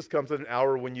 Jesus comes at an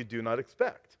hour when you do not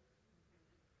expect.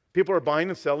 People are buying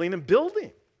and selling and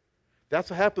building. That's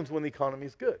what happens when the economy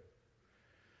is good.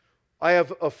 I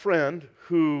have a friend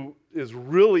who is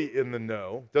really in the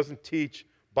know, doesn't teach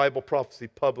Bible prophecy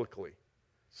publicly.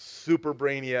 Super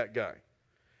brainiac guy.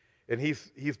 And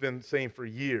he's been saying for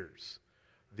years,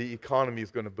 the economy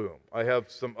is going to boom. I have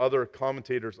some other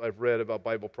commentators I've read about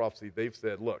Bible prophecy. They've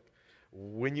said, look,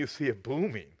 when you see it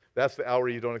booming, that's the hour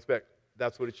you don't expect.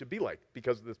 That's what it should be like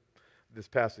because of this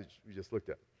passage we just looked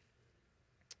at.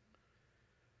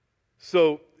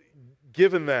 So,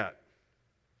 given that,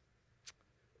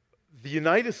 the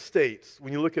United States,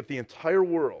 when you look at the entire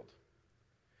world,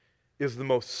 is the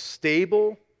most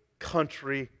stable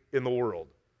country in the world,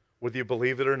 whether you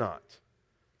believe it or not.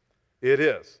 It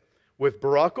is. With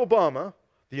Barack Obama,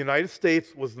 the United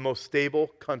States was the most stable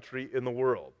country in the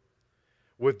world.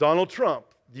 With Donald Trump,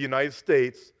 the United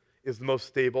States is the most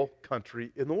stable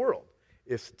country in the world.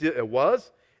 It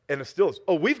was, and it still is.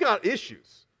 Oh, we've got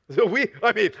issues.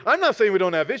 I'm not saying we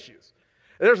don't have issues.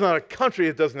 There's not a country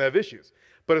that doesn't have issues.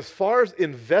 But as far as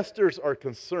investors are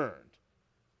concerned,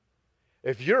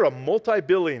 if you're a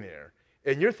multi-billionaire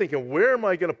and you're thinking, where am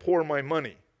I going to pour my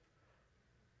money?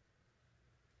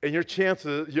 And your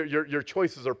chances, your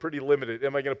choices are pretty limited.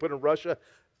 Am I going to put in Russia?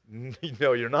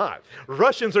 No, you're not.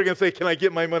 Russians are going to say, can I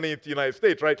get my money into the United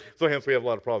States, right? So hence we have a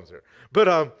lot of problems here. But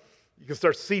you can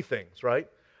start to see things, right?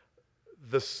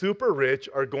 The super rich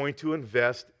are going to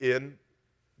invest in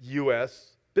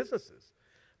U.S. businesses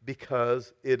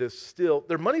because it is still,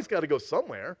 their money's got to go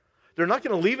somewhere. They're not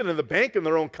going to leave it in the bank in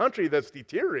their own country that's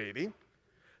deteriorating.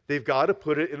 They've got to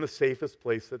put it in the safest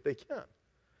place that they can.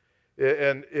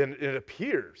 And it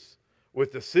appears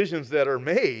with decisions that are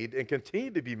made and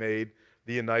continue to be made,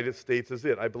 the United States is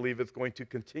it. I believe it's going to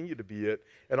continue to be it.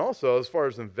 And also, as far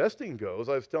as investing goes,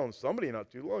 I was telling somebody not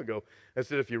too long ago, I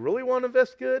said, if you really want to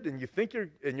invest good and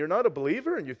you're not a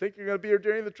believer and you think you're going to be here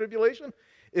during the tribulation,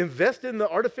 invest in the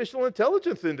artificial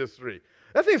intelligence industry.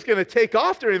 That thing's going to take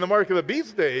off during the mark of the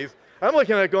beast days. I'm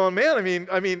looking at it going, man,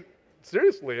 I mean,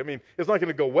 seriously, it's not going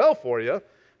to go well for you.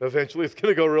 Eventually, it's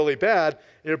going to go really bad.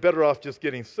 You're better off just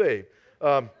getting saved.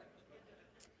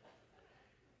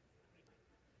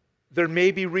 There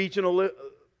may be regional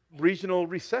regional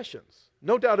recessions.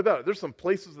 No doubt about it. There's some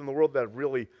places in the world that have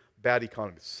really bad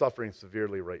economies, suffering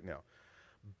severely right now.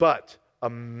 But a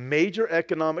major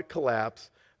economic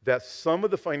collapse that some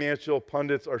of the financial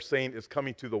pundits are saying is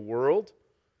coming to the world,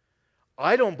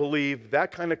 I don't believe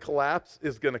that kind of collapse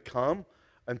is going to come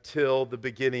until the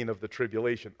beginning of the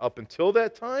tribulation. Up until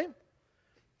that time,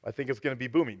 I think it's going to be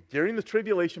booming. During the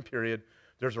tribulation period,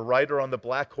 there's a rider on the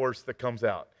black horse that comes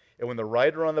out. And when the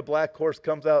rider on the black horse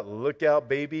comes out, look out,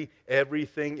 baby,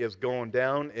 everything is going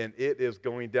down, and it is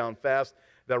going down fast.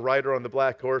 That rider on the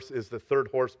black horse is the third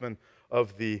horseman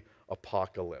of the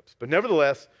apocalypse. But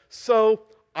nevertheless, so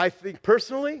I think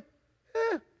personally,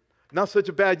 not such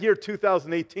a bad year,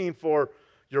 2018, for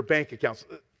your bank accounts.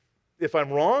 If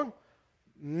I'm wrong,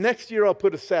 next year I'll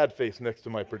put a sad face next to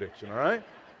my prediction, all right?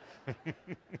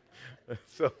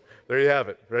 So there you have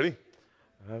it. Ready?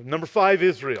 Number 5,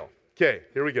 Israel. Okay,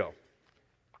 here we go.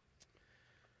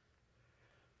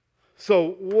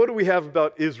 So what do we have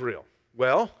about Israel?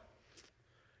 Well,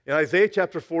 in Isaiah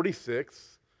chapter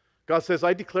 46, God says,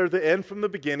 I declare the end from the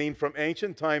beginning, from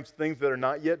ancient times, things that are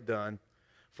not yet done,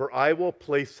 for I will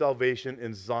place salvation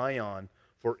in Zion,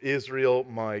 for Israel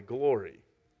my glory.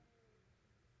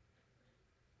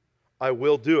 I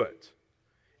will do it.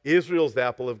 Israel's the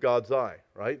apple of God's eye,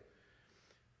 right?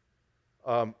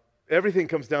 Everything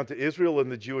comes down to Israel and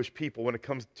the Jewish people when it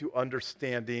comes to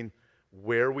understanding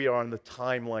where we are in the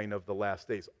timeline of the last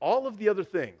days. All of the other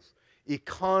things,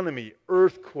 economy,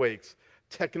 earthquakes,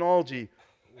 technology,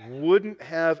 wouldn't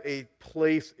have a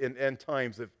place in end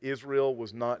times if Israel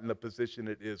was not in the position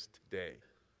it is today.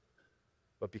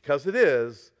 But because it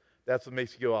is, that's what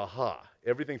makes you go, aha,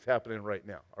 everything's happening right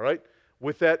now, all right?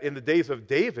 With that, in the days of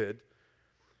David,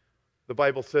 the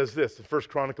Bible says this, in 1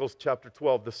 Chronicles chapter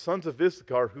 12, the sons of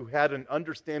Issachar who had an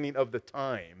understanding of the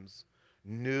times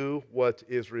knew what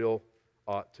Israel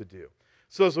ought to do.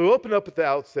 So as we open up at the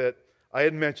outset, I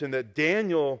had mentioned that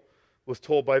Daniel was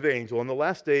told by the angel, in the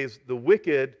last days, the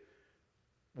wicked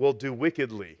will do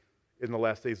wickedly in the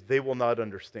last days. They will not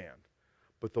understand,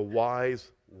 but the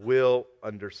wise will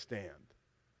understand.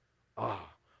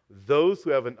 Those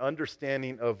who have an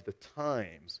understanding of the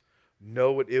times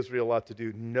know what Israel ought to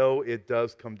do. Know it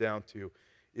does come down to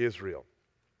Israel.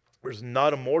 There's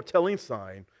not a more telling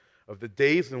sign of the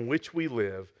days in which we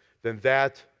live than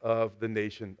that of the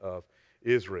nation of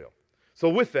Israel. So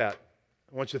with that,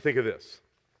 I want you to think of this.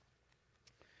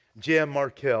 J.M.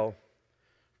 Markell,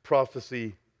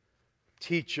 prophecy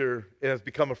teacher, and has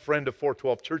become a friend of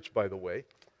 412 Church, by the way,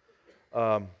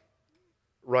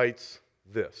 writes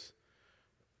this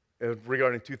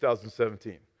regarding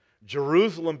 2017.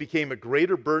 Jerusalem became a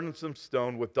greater burdensome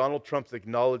stone with Donald Trump's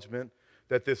acknowledgement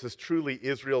that this is truly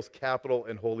Israel's capital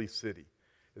and holy city.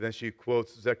 And then she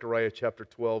quotes Zechariah chapter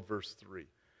 12, verse 3.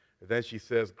 And then she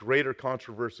says, greater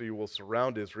controversy will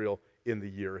surround Israel in the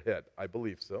year ahead. I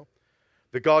believe so.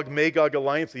 The Gog-Magog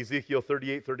alliance, Ezekiel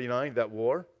 38-39, that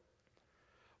war,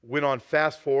 went on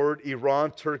fast forward.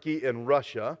 Iran, Turkey, and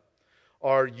Russia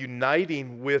are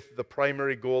uniting with the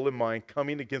primary goal in mind,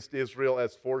 coming against Israel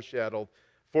as foreshadowed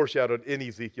in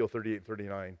Ezekiel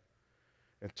 38-39.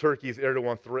 And Turkey's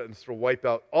Erdogan threatens to wipe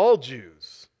out all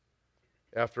Jews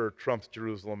after Trump's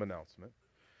Jerusalem announcement.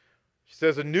 She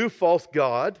says a new false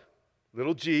god,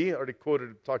 little g, already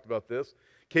talked about this,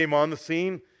 came on the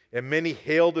scene, and many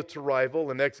hailed its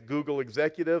arrival. An ex-Google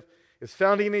executive is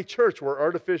founding a church where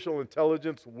artificial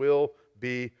intelligence will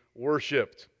be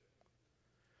worshipped.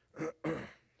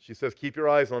 She says, keep your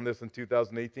eyes on this in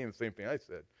 2018, the same thing I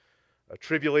said. A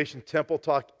tribulation temple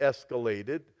talk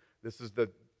escalated. This is the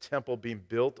temple being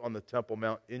built on the Temple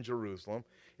Mount in Jerusalem.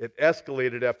 It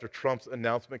escalated after Trump's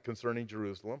announcement concerning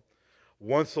Jerusalem.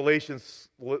 One salacious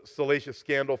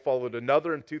scandal followed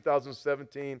another in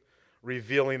 2017,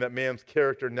 revealing that man's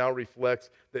character now reflects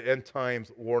the end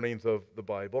times warnings of the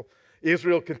Bible.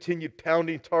 Israel continued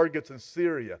pounding targets in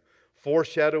Syria,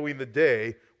 foreshadowing the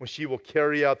day when she will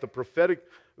carry out the prophetic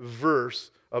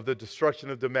verse of the destruction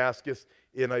of Damascus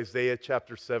in Isaiah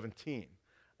chapter 17.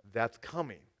 That's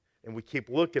coming. And we keep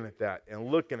looking at that and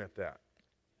looking at that.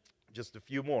 Just a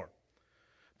few more.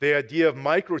 The idea of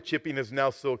microchipping is now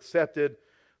so accepted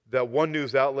that one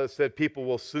news outlet said people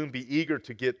will soon be eager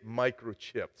to get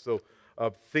microchipped. So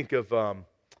think of,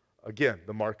 again,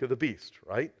 the mark of the beast,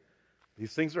 right?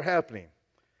 These things are happening.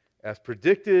 As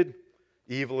predicted,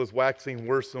 evil is waxing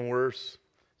worse and worse.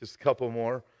 Just a couple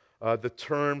more. The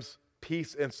terms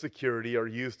peace and security are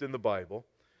used in the Bible.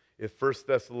 In 1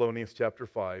 Thessalonians chapter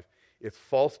 5, it's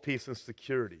false peace and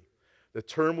security. The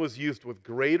term was used with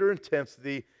greater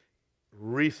intensity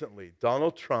recently.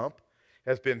 Donald Trump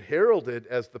has been heralded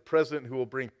as the president who will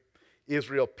bring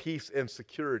Israel peace and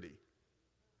security.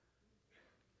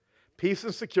 Peace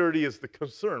and security is the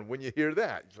concern. When you hear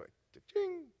that, you're like,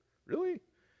 ding, really?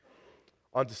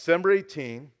 On December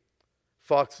 18,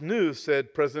 Fox News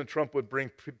said President Trump would bring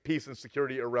peace and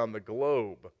security around the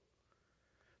globe.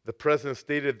 The president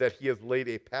stated that he has laid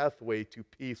a pathway to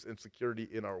peace and security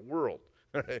in our world.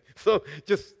 So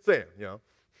just saying,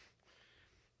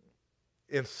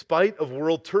 In spite of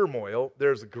world turmoil,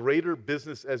 there's a greater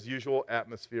business as usual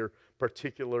atmosphere,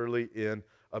 particularly in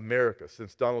America.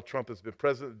 Since Donald Trump has been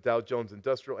president, the Dow Jones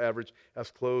Industrial Average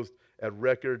has closed at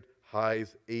record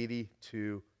highs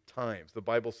 82 times. The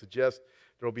Bible suggests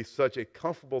there will be such a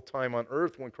comfortable time on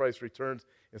earth when Christ returns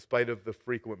in spite of the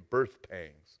frequent birth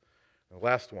pangs. And the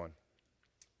last one,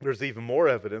 there's even more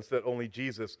evidence that only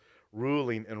Jesus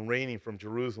ruling and reigning from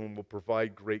Jerusalem will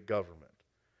provide great government.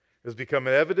 It has become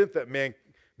evident that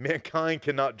mankind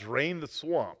cannot drain the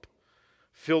swamp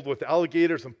filled with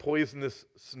alligators and poisonous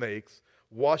snakes.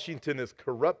 Washington is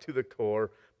corrupt to the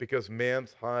core because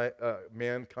mankind's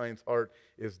heart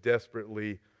is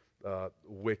desperately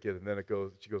wicked. And then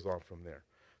she goes on from there.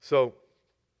 So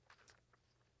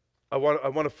I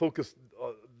want to focus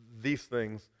these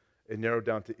things and narrow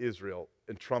down to Israel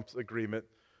and Trump's agreement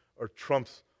or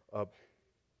Trump's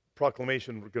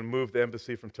proclamation. We're going to move the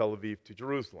embassy from Tel Aviv to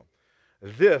Jerusalem.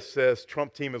 This says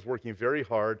Trump team is working very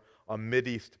hard on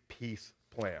Mideast peace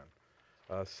plan,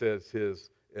 says his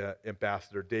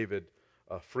ambassador David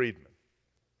Friedman.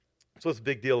 So what's the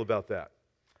big deal about that?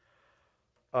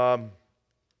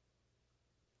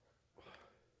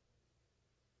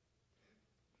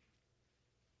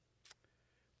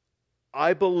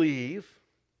 I believe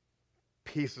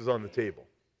peace is on the table.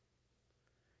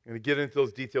 I'm going to get into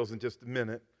those details in just a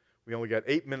minute. We only got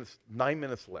 9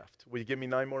 minutes left. Will you give me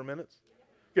 9 more minutes?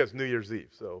 Yeah, it's New Year's Eve,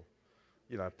 so,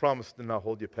 I promise to not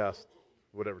hold you past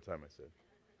whatever time I said.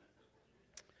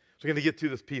 So we're going to get to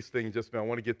this peace thing in just a minute. I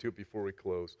want to get to it before we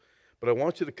close. But I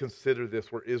want you to consider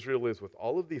this, where Israel is with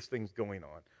all of these things going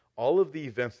on, all of the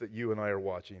events that you and I are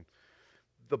watching.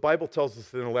 The Bible tells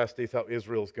us in the last days how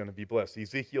Israel is going to be blessed.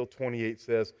 Ezekiel 28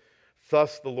 says,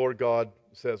 "Thus the Lord God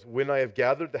says, when I have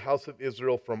gathered the house of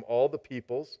Israel from all the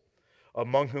peoples,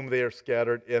 among whom they are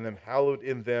scattered, and am hallowed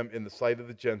in them in the sight of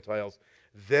the Gentiles,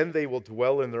 then they will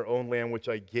dwell in their own land, which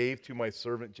I gave to my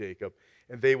servant Jacob,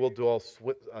 and they will dwell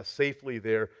safely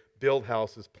there, build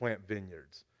houses, plant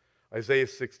vineyards." Isaiah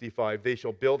 65, "They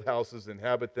shall build houses,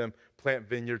 inhabit them, plant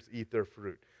vineyards, eat their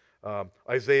fruit."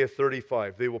 Isaiah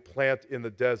 35, "They will plant in the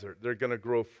desert. They're going to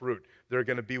grow fruit. They're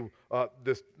going to be,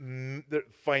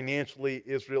 financially,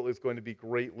 Israel is going to be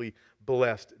greatly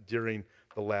blessed during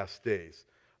the last days."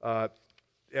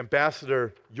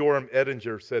 Ambassador Yoram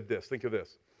Ettinger said this. Think of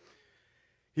this.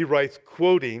 He writes,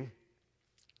 quoting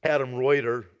Adam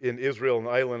Reuter in Israel, an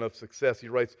Island of Success, he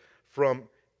writes,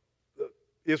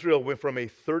 Israel went from a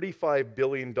 $35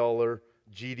 billion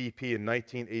GDP in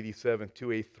 1987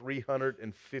 to a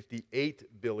 $358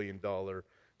 billion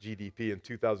GDP in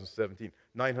 2017,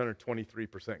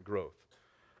 923% growth.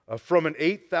 From an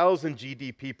 $8,000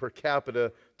 GDP per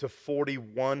capita to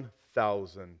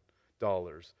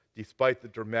 $41,000, despite the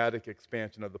dramatic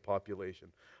expansion of the population.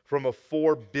 From a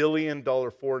 $4 billion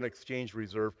foreign exchange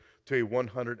reserve to a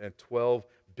 $112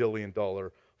 billion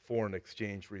foreign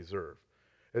exchange reserve.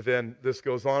 And then this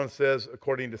goes on and says,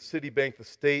 according to Citibank, the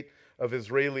state of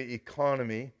Israeli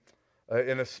economy,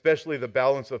 and especially the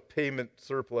balance of payment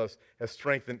surplus, has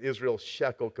strengthened Israel's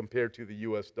shekel compared to the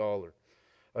U.S. dollar.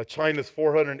 China's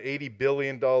 $480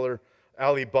 billion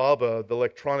Alibaba, the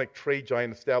electronic trade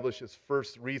giant, established its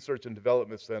first research and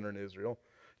development center in Israel.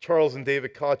 Charles and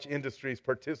David Koch Industries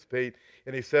participate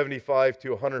in a $75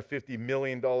 to $150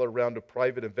 million round of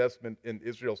private investment in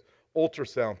Israel's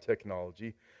ultrasound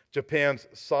technology. Japan's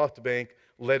SoftBank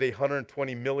led a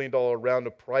 $120 million round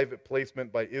of private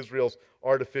placement by Israel's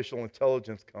artificial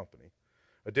intelligence company.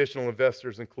 Additional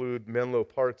investors include Menlo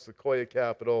Park, Sequoia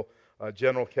Capital,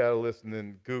 General Catalyst, and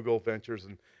then Google Ventures,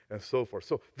 and so forth.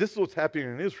 So this is what's happening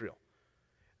in Israel.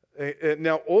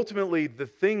 Now, ultimately, the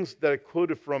things that I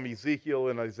quoted from Ezekiel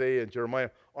and Isaiah and Jeremiah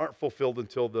aren't fulfilled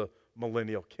until the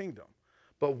millennial kingdom.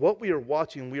 But what we are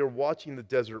watching the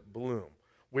desert bloom.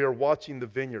 We are watching the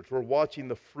vineyards. We're watching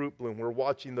the fruit bloom. We're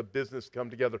watching the business come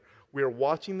together. We are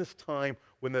watching this time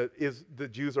when the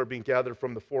Jews are being gathered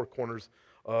from the four corners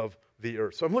of the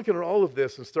earth. So I'm looking at all of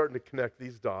this and starting to connect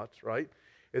these dots, right?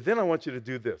 And then I want you to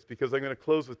do this, because I'm going to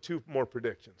close with 2 more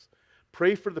predictions.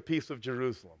 Pray for the peace of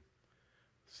Jerusalem,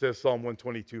 says Psalm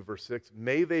 122, verse 6.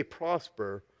 May they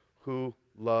prosper who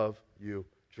love you,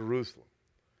 Jerusalem.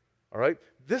 All right?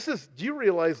 Do you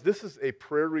realize this is a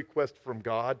prayer request from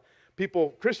God?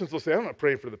 Christians will say, I'm not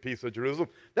praying for the peace of Jerusalem.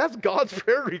 That's God's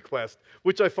prayer request,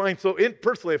 which I find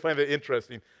personally I find it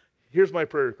interesting. Here's my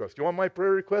prayer request. You want my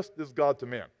prayer request? This is God to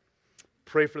man.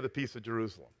 Pray for the peace of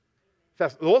Jerusalem.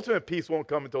 The ultimate peace won't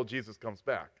come until Jesus comes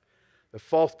back. The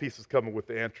false peace is coming with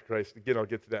the Antichrist. Again, I'll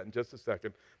get to that in just a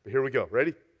second. But here we go.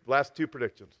 Ready? Last two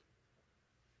predictions.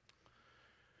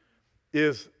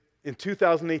 Is in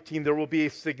 2018, there will be a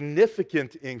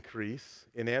significant increase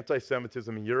in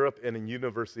anti-Semitism in Europe and in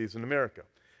universities in America.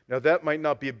 Now, that might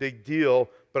not be a big deal,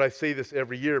 but I say this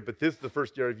every year, but this is the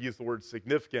first year I've used the word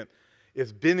significant.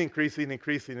 It's been increasing.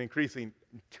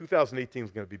 2018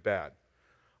 is going to be bad.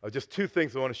 Just two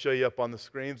things I want to show you up on the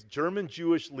screens. German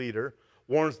Jewish leader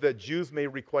warns that Jews may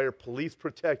require police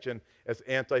protection as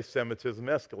anti-Semitism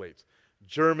escalates.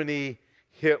 Germany,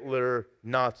 Hitler,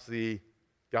 Nazi.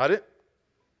 Got it?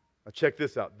 Now check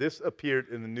this out. This appeared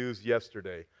in the news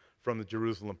yesterday from the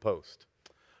Jerusalem Post.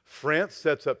 France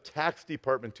sets up tax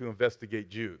department to investigate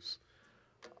Jews.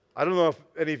 I don't know if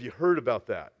any of you heard about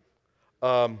that.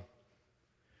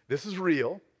 This is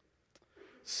real.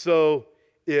 So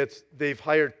they've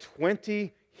hired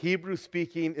 20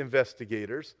 Hebrew-speaking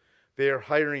investigators. They are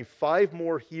hiring 5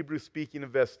 more Hebrew-speaking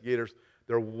investigators.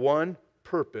 Their one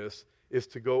purpose is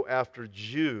to go after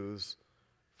Jews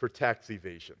for tax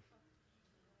evasion.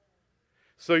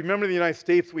 So you remember in the United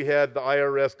States we had the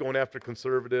IRS going after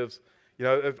conservatives. You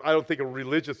know, I don't think a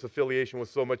religious affiliation was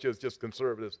so much as just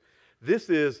conservatives. This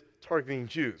is targeting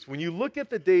Jews. When you look at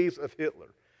the days of Hitler,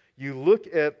 you look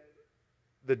at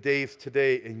the days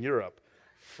today in Europe,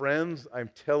 friends, I'm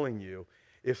telling you,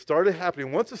 it started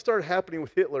happening. Once it started happening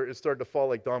with Hitler, it started to fall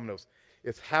like dominoes.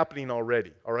 It's happening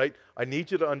already, all right? I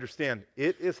need you to understand,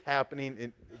 it is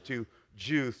happening to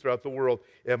Jews throughout the world,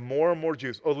 and more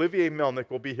Jews. Olivier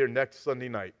Melnick will be here next Sunday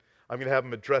night. I'm going to have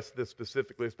him address this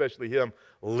specifically, especially him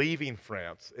leaving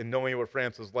France and knowing what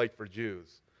France is like for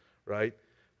Jews, right?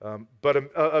 But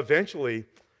eventually,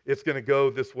 it's going to go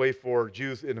this way for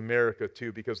Jews in America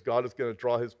too, because God is going to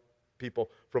draw his people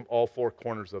from all 4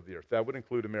 corners of the earth. That would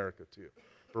include America too.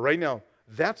 But right now,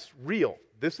 that's real.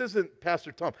 This isn't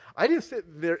Pastor Tom. I didn't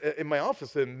sit there in my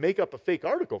office and make up a fake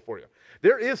article for you.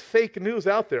 There is fake news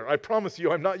out there. I promise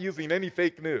you, I'm not using any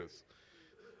fake news.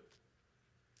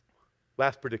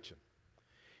 Last prediction.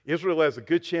 Israel has a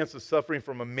good chance of suffering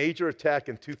from a major attack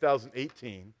in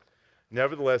 2018.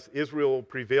 Nevertheless, Israel will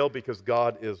prevail because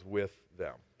God is with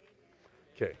them.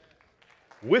 Okay.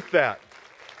 With that,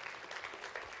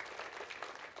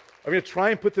 I'm going to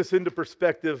try and put this into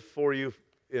perspective for you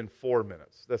in 4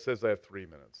 minutes. That says I have 3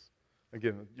 minutes.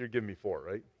 Again, you're giving me 4,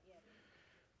 right? Yeah.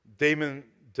 Damon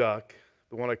Duck,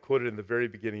 the one I quoted in the very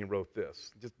beginning, wrote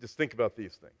this. Just think about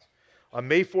these things. On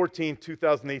May 14,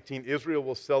 2018, Israel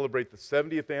will celebrate the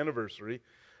 70th anniversary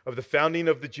of the founding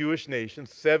of the Jewish nation.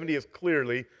 70 is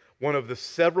clearly one of the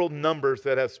several numbers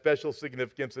that have special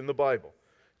significance in the Bible.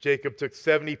 Jacob took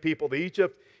 70 people to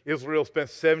Egypt. Israel spent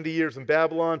 70 years in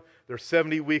Babylon. There are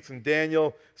 70 weeks in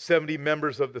Daniel, 70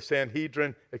 members of the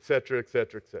Sanhedrin, etc.,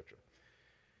 etc., etc.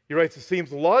 He writes, it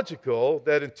seems logical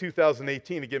that in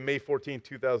 2018, again, May 14,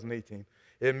 2018,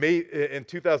 in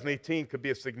 2018 could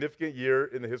be a significant year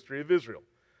in the history of Israel,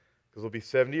 because it'll be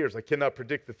 70 years. I cannot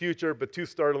predict the future, but 2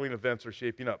 startling events are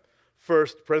shaping up.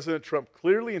 First, President Trump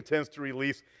clearly intends to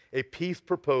release a peace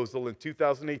proposal in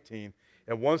 2018,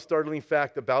 and one startling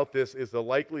fact about this is the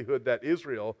likelihood that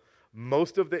Israel,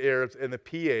 most of the Arabs, and the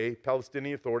PA,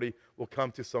 Palestinian Authority, will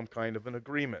come to some kind of an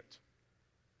agreement.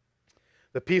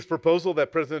 The peace proposal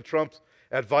that President Trump's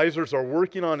advisors are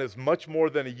working on is much more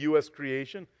than a U.S.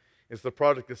 creation. It's the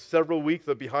product of several weeks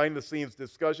of behind-the-scenes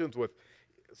discussions with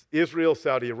Israel,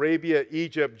 Saudi Arabia,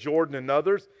 Egypt, Jordan, and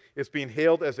others. It's being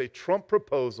hailed as a Trump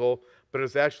proposal, but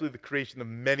it's actually the creation of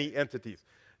many entities.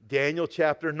 Daniel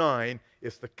chapter 9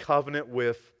 is the covenant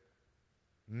with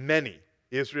many,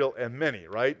 Israel and many,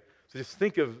 right? So just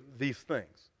think of these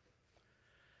things.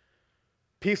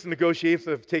 Peace negotiations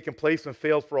have taken place and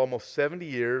failed for almost 70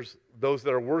 years. Those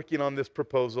that are working on this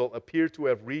proposal appear to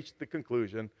have reached the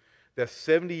conclusion that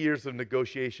 70 years of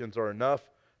negotiations are enough.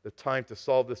 The time to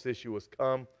solve this issue has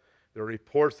come. There are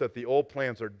reports that the old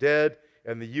plans are dead,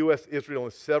 and the U.S., Israel,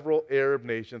 and several Arab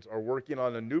nations are working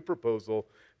on a new proposal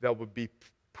that would be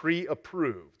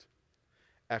pre-approved,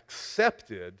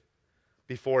 accepted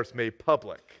before it's made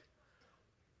public.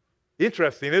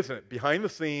 Interesting, isn't it? Behind the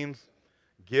scenes,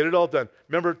 get it all done.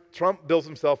 Remember, Trump bills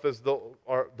himself as the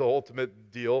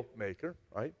ultimate deal maker,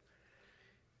 right?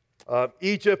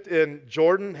 Egypt and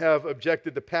Jordan have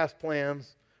objected to past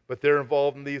plans, but they're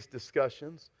involved in these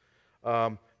discussions.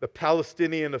 The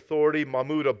Palestinian Authority,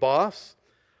 Mahmoud Abbas,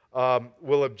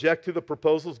 will object to the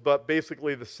proposals, but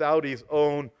basically the Saudis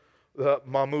own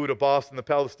Mahmoud Abbas and the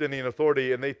Palestinian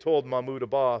Authority, and they told Mahmoud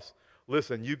Abbas,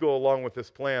 listen, you go along with this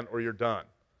plan or you're done.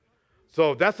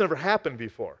 So that's never happened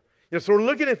before. So we're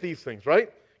looking at these things,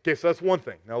 right? Okay, so that's one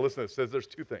thing. Now listen, it says there's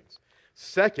two things.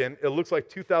 Second, it looks like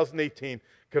 2018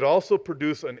 could also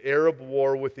produce an Arab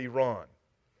war with Iran.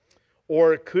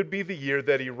 Or it could be the year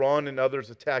that Iran and others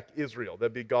attack Israel.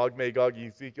 That'd be Gog, Magog,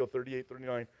 Ezekiel 38,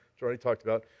 39, which I already talked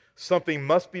about. Something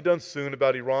must be done soon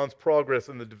about Iran's progress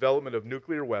in the development of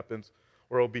nuclear weapons,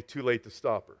 or it'll be too late to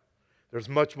stop her. There's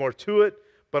much more to it,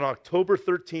 but on October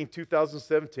 13,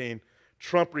 2017,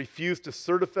 Trump refused to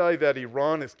certify that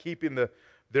Iran is keeping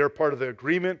their part of the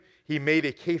agreement. He made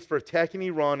a case for attacking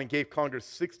Iran and gave Congress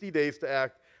 60 days to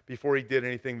act before he did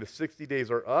anything. The 60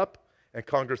 days are up, and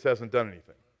Congress hasn't done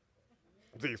anything.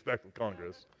 What do you expect with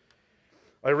Congress?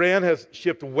 Iran has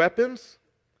shipped weapons,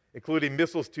 including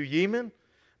missiles to Yemen,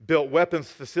 built weapons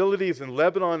facilities in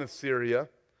Lebanon and Syria.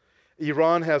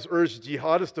 Iran has urged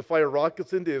jihadists to fire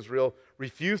rockets into Israel,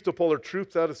 refused to pull their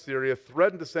troops out of Syria,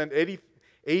 threatened to send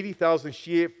 80,000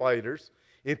 Shiite fighters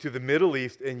into the Middle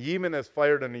East, and Yemen has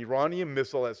fired an Iranian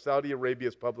missile at Saudi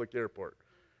Arabia's public airport.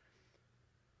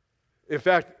 In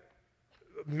fact,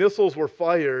 missiles were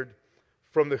fired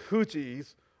from the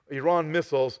Houthis, Iran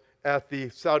missiles, at the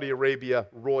Saudi Arabia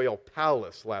Royal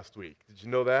Palace last week. Did you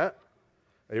know that?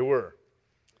 They were.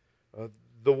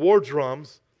 The war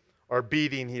drums are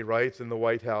beating, he writes, in the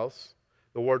White House.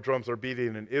 The war drums are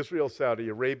beating in Israel, Saudi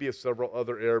Arabia, several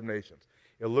other Arab nations.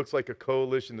 It looks like a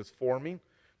coalition is forming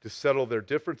to settle their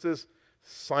differences,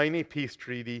 sign a peace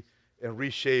treaty, and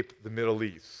reshape the Middle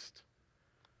East.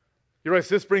 He writes,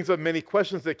 this brings up many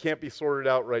questions that can't be sorted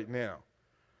out right now.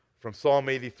 From Psalm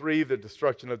 83, the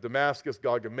destruction of Damascus,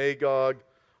 Gog and Magog,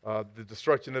 the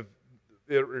destruction of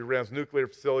Iran's nuclear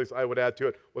facilities, I would add to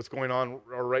it what's going on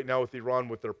right now with Iran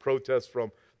with their protests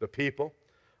from the people.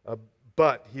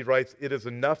 But, he writes, it is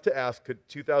enough to ask, could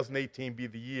 2018 be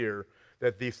the year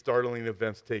that these startling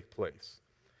events take place?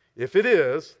 If it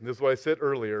is, and this is what I said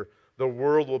earlier, the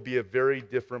world will be a very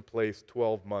different place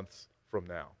 12 months from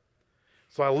now.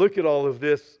 So I look at all of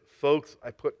this, folks,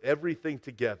 I put everything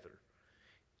together,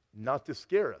 not to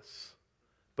scare us,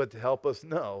 but to help us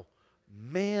know,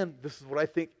 man, this is what I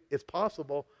think is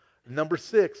possible. Number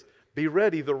 6, be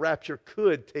ready, the rapture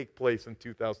could take place in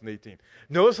 2018.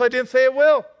 Notice I didn't say it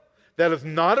will. That is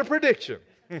not a prediction.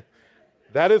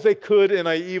 That is a could, and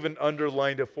I even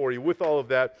underlined it for you. With all of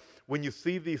that, when you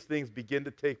see these things begin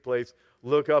to take place,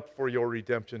 look up, for your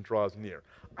redemption draws near.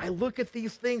 I look at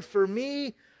these things, for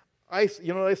me,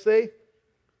 you know what I say?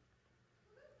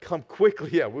 Come quickly.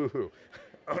 Yeah, woohoo.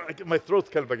 My throat's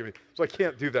kind of bugging me, so I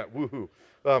can't do that. Woohoo.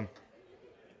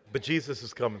 But Jesus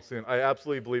is coming soon. I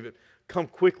absolutely believe it. Come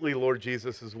quickly, Lord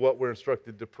Jesus, is what we're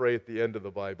instructed to pray at the end of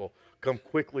the Bible. Come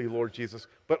quickly, Lord Jesus.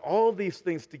 But all these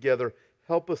things together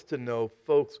help us to know,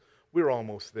 folks, we're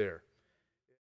almost there.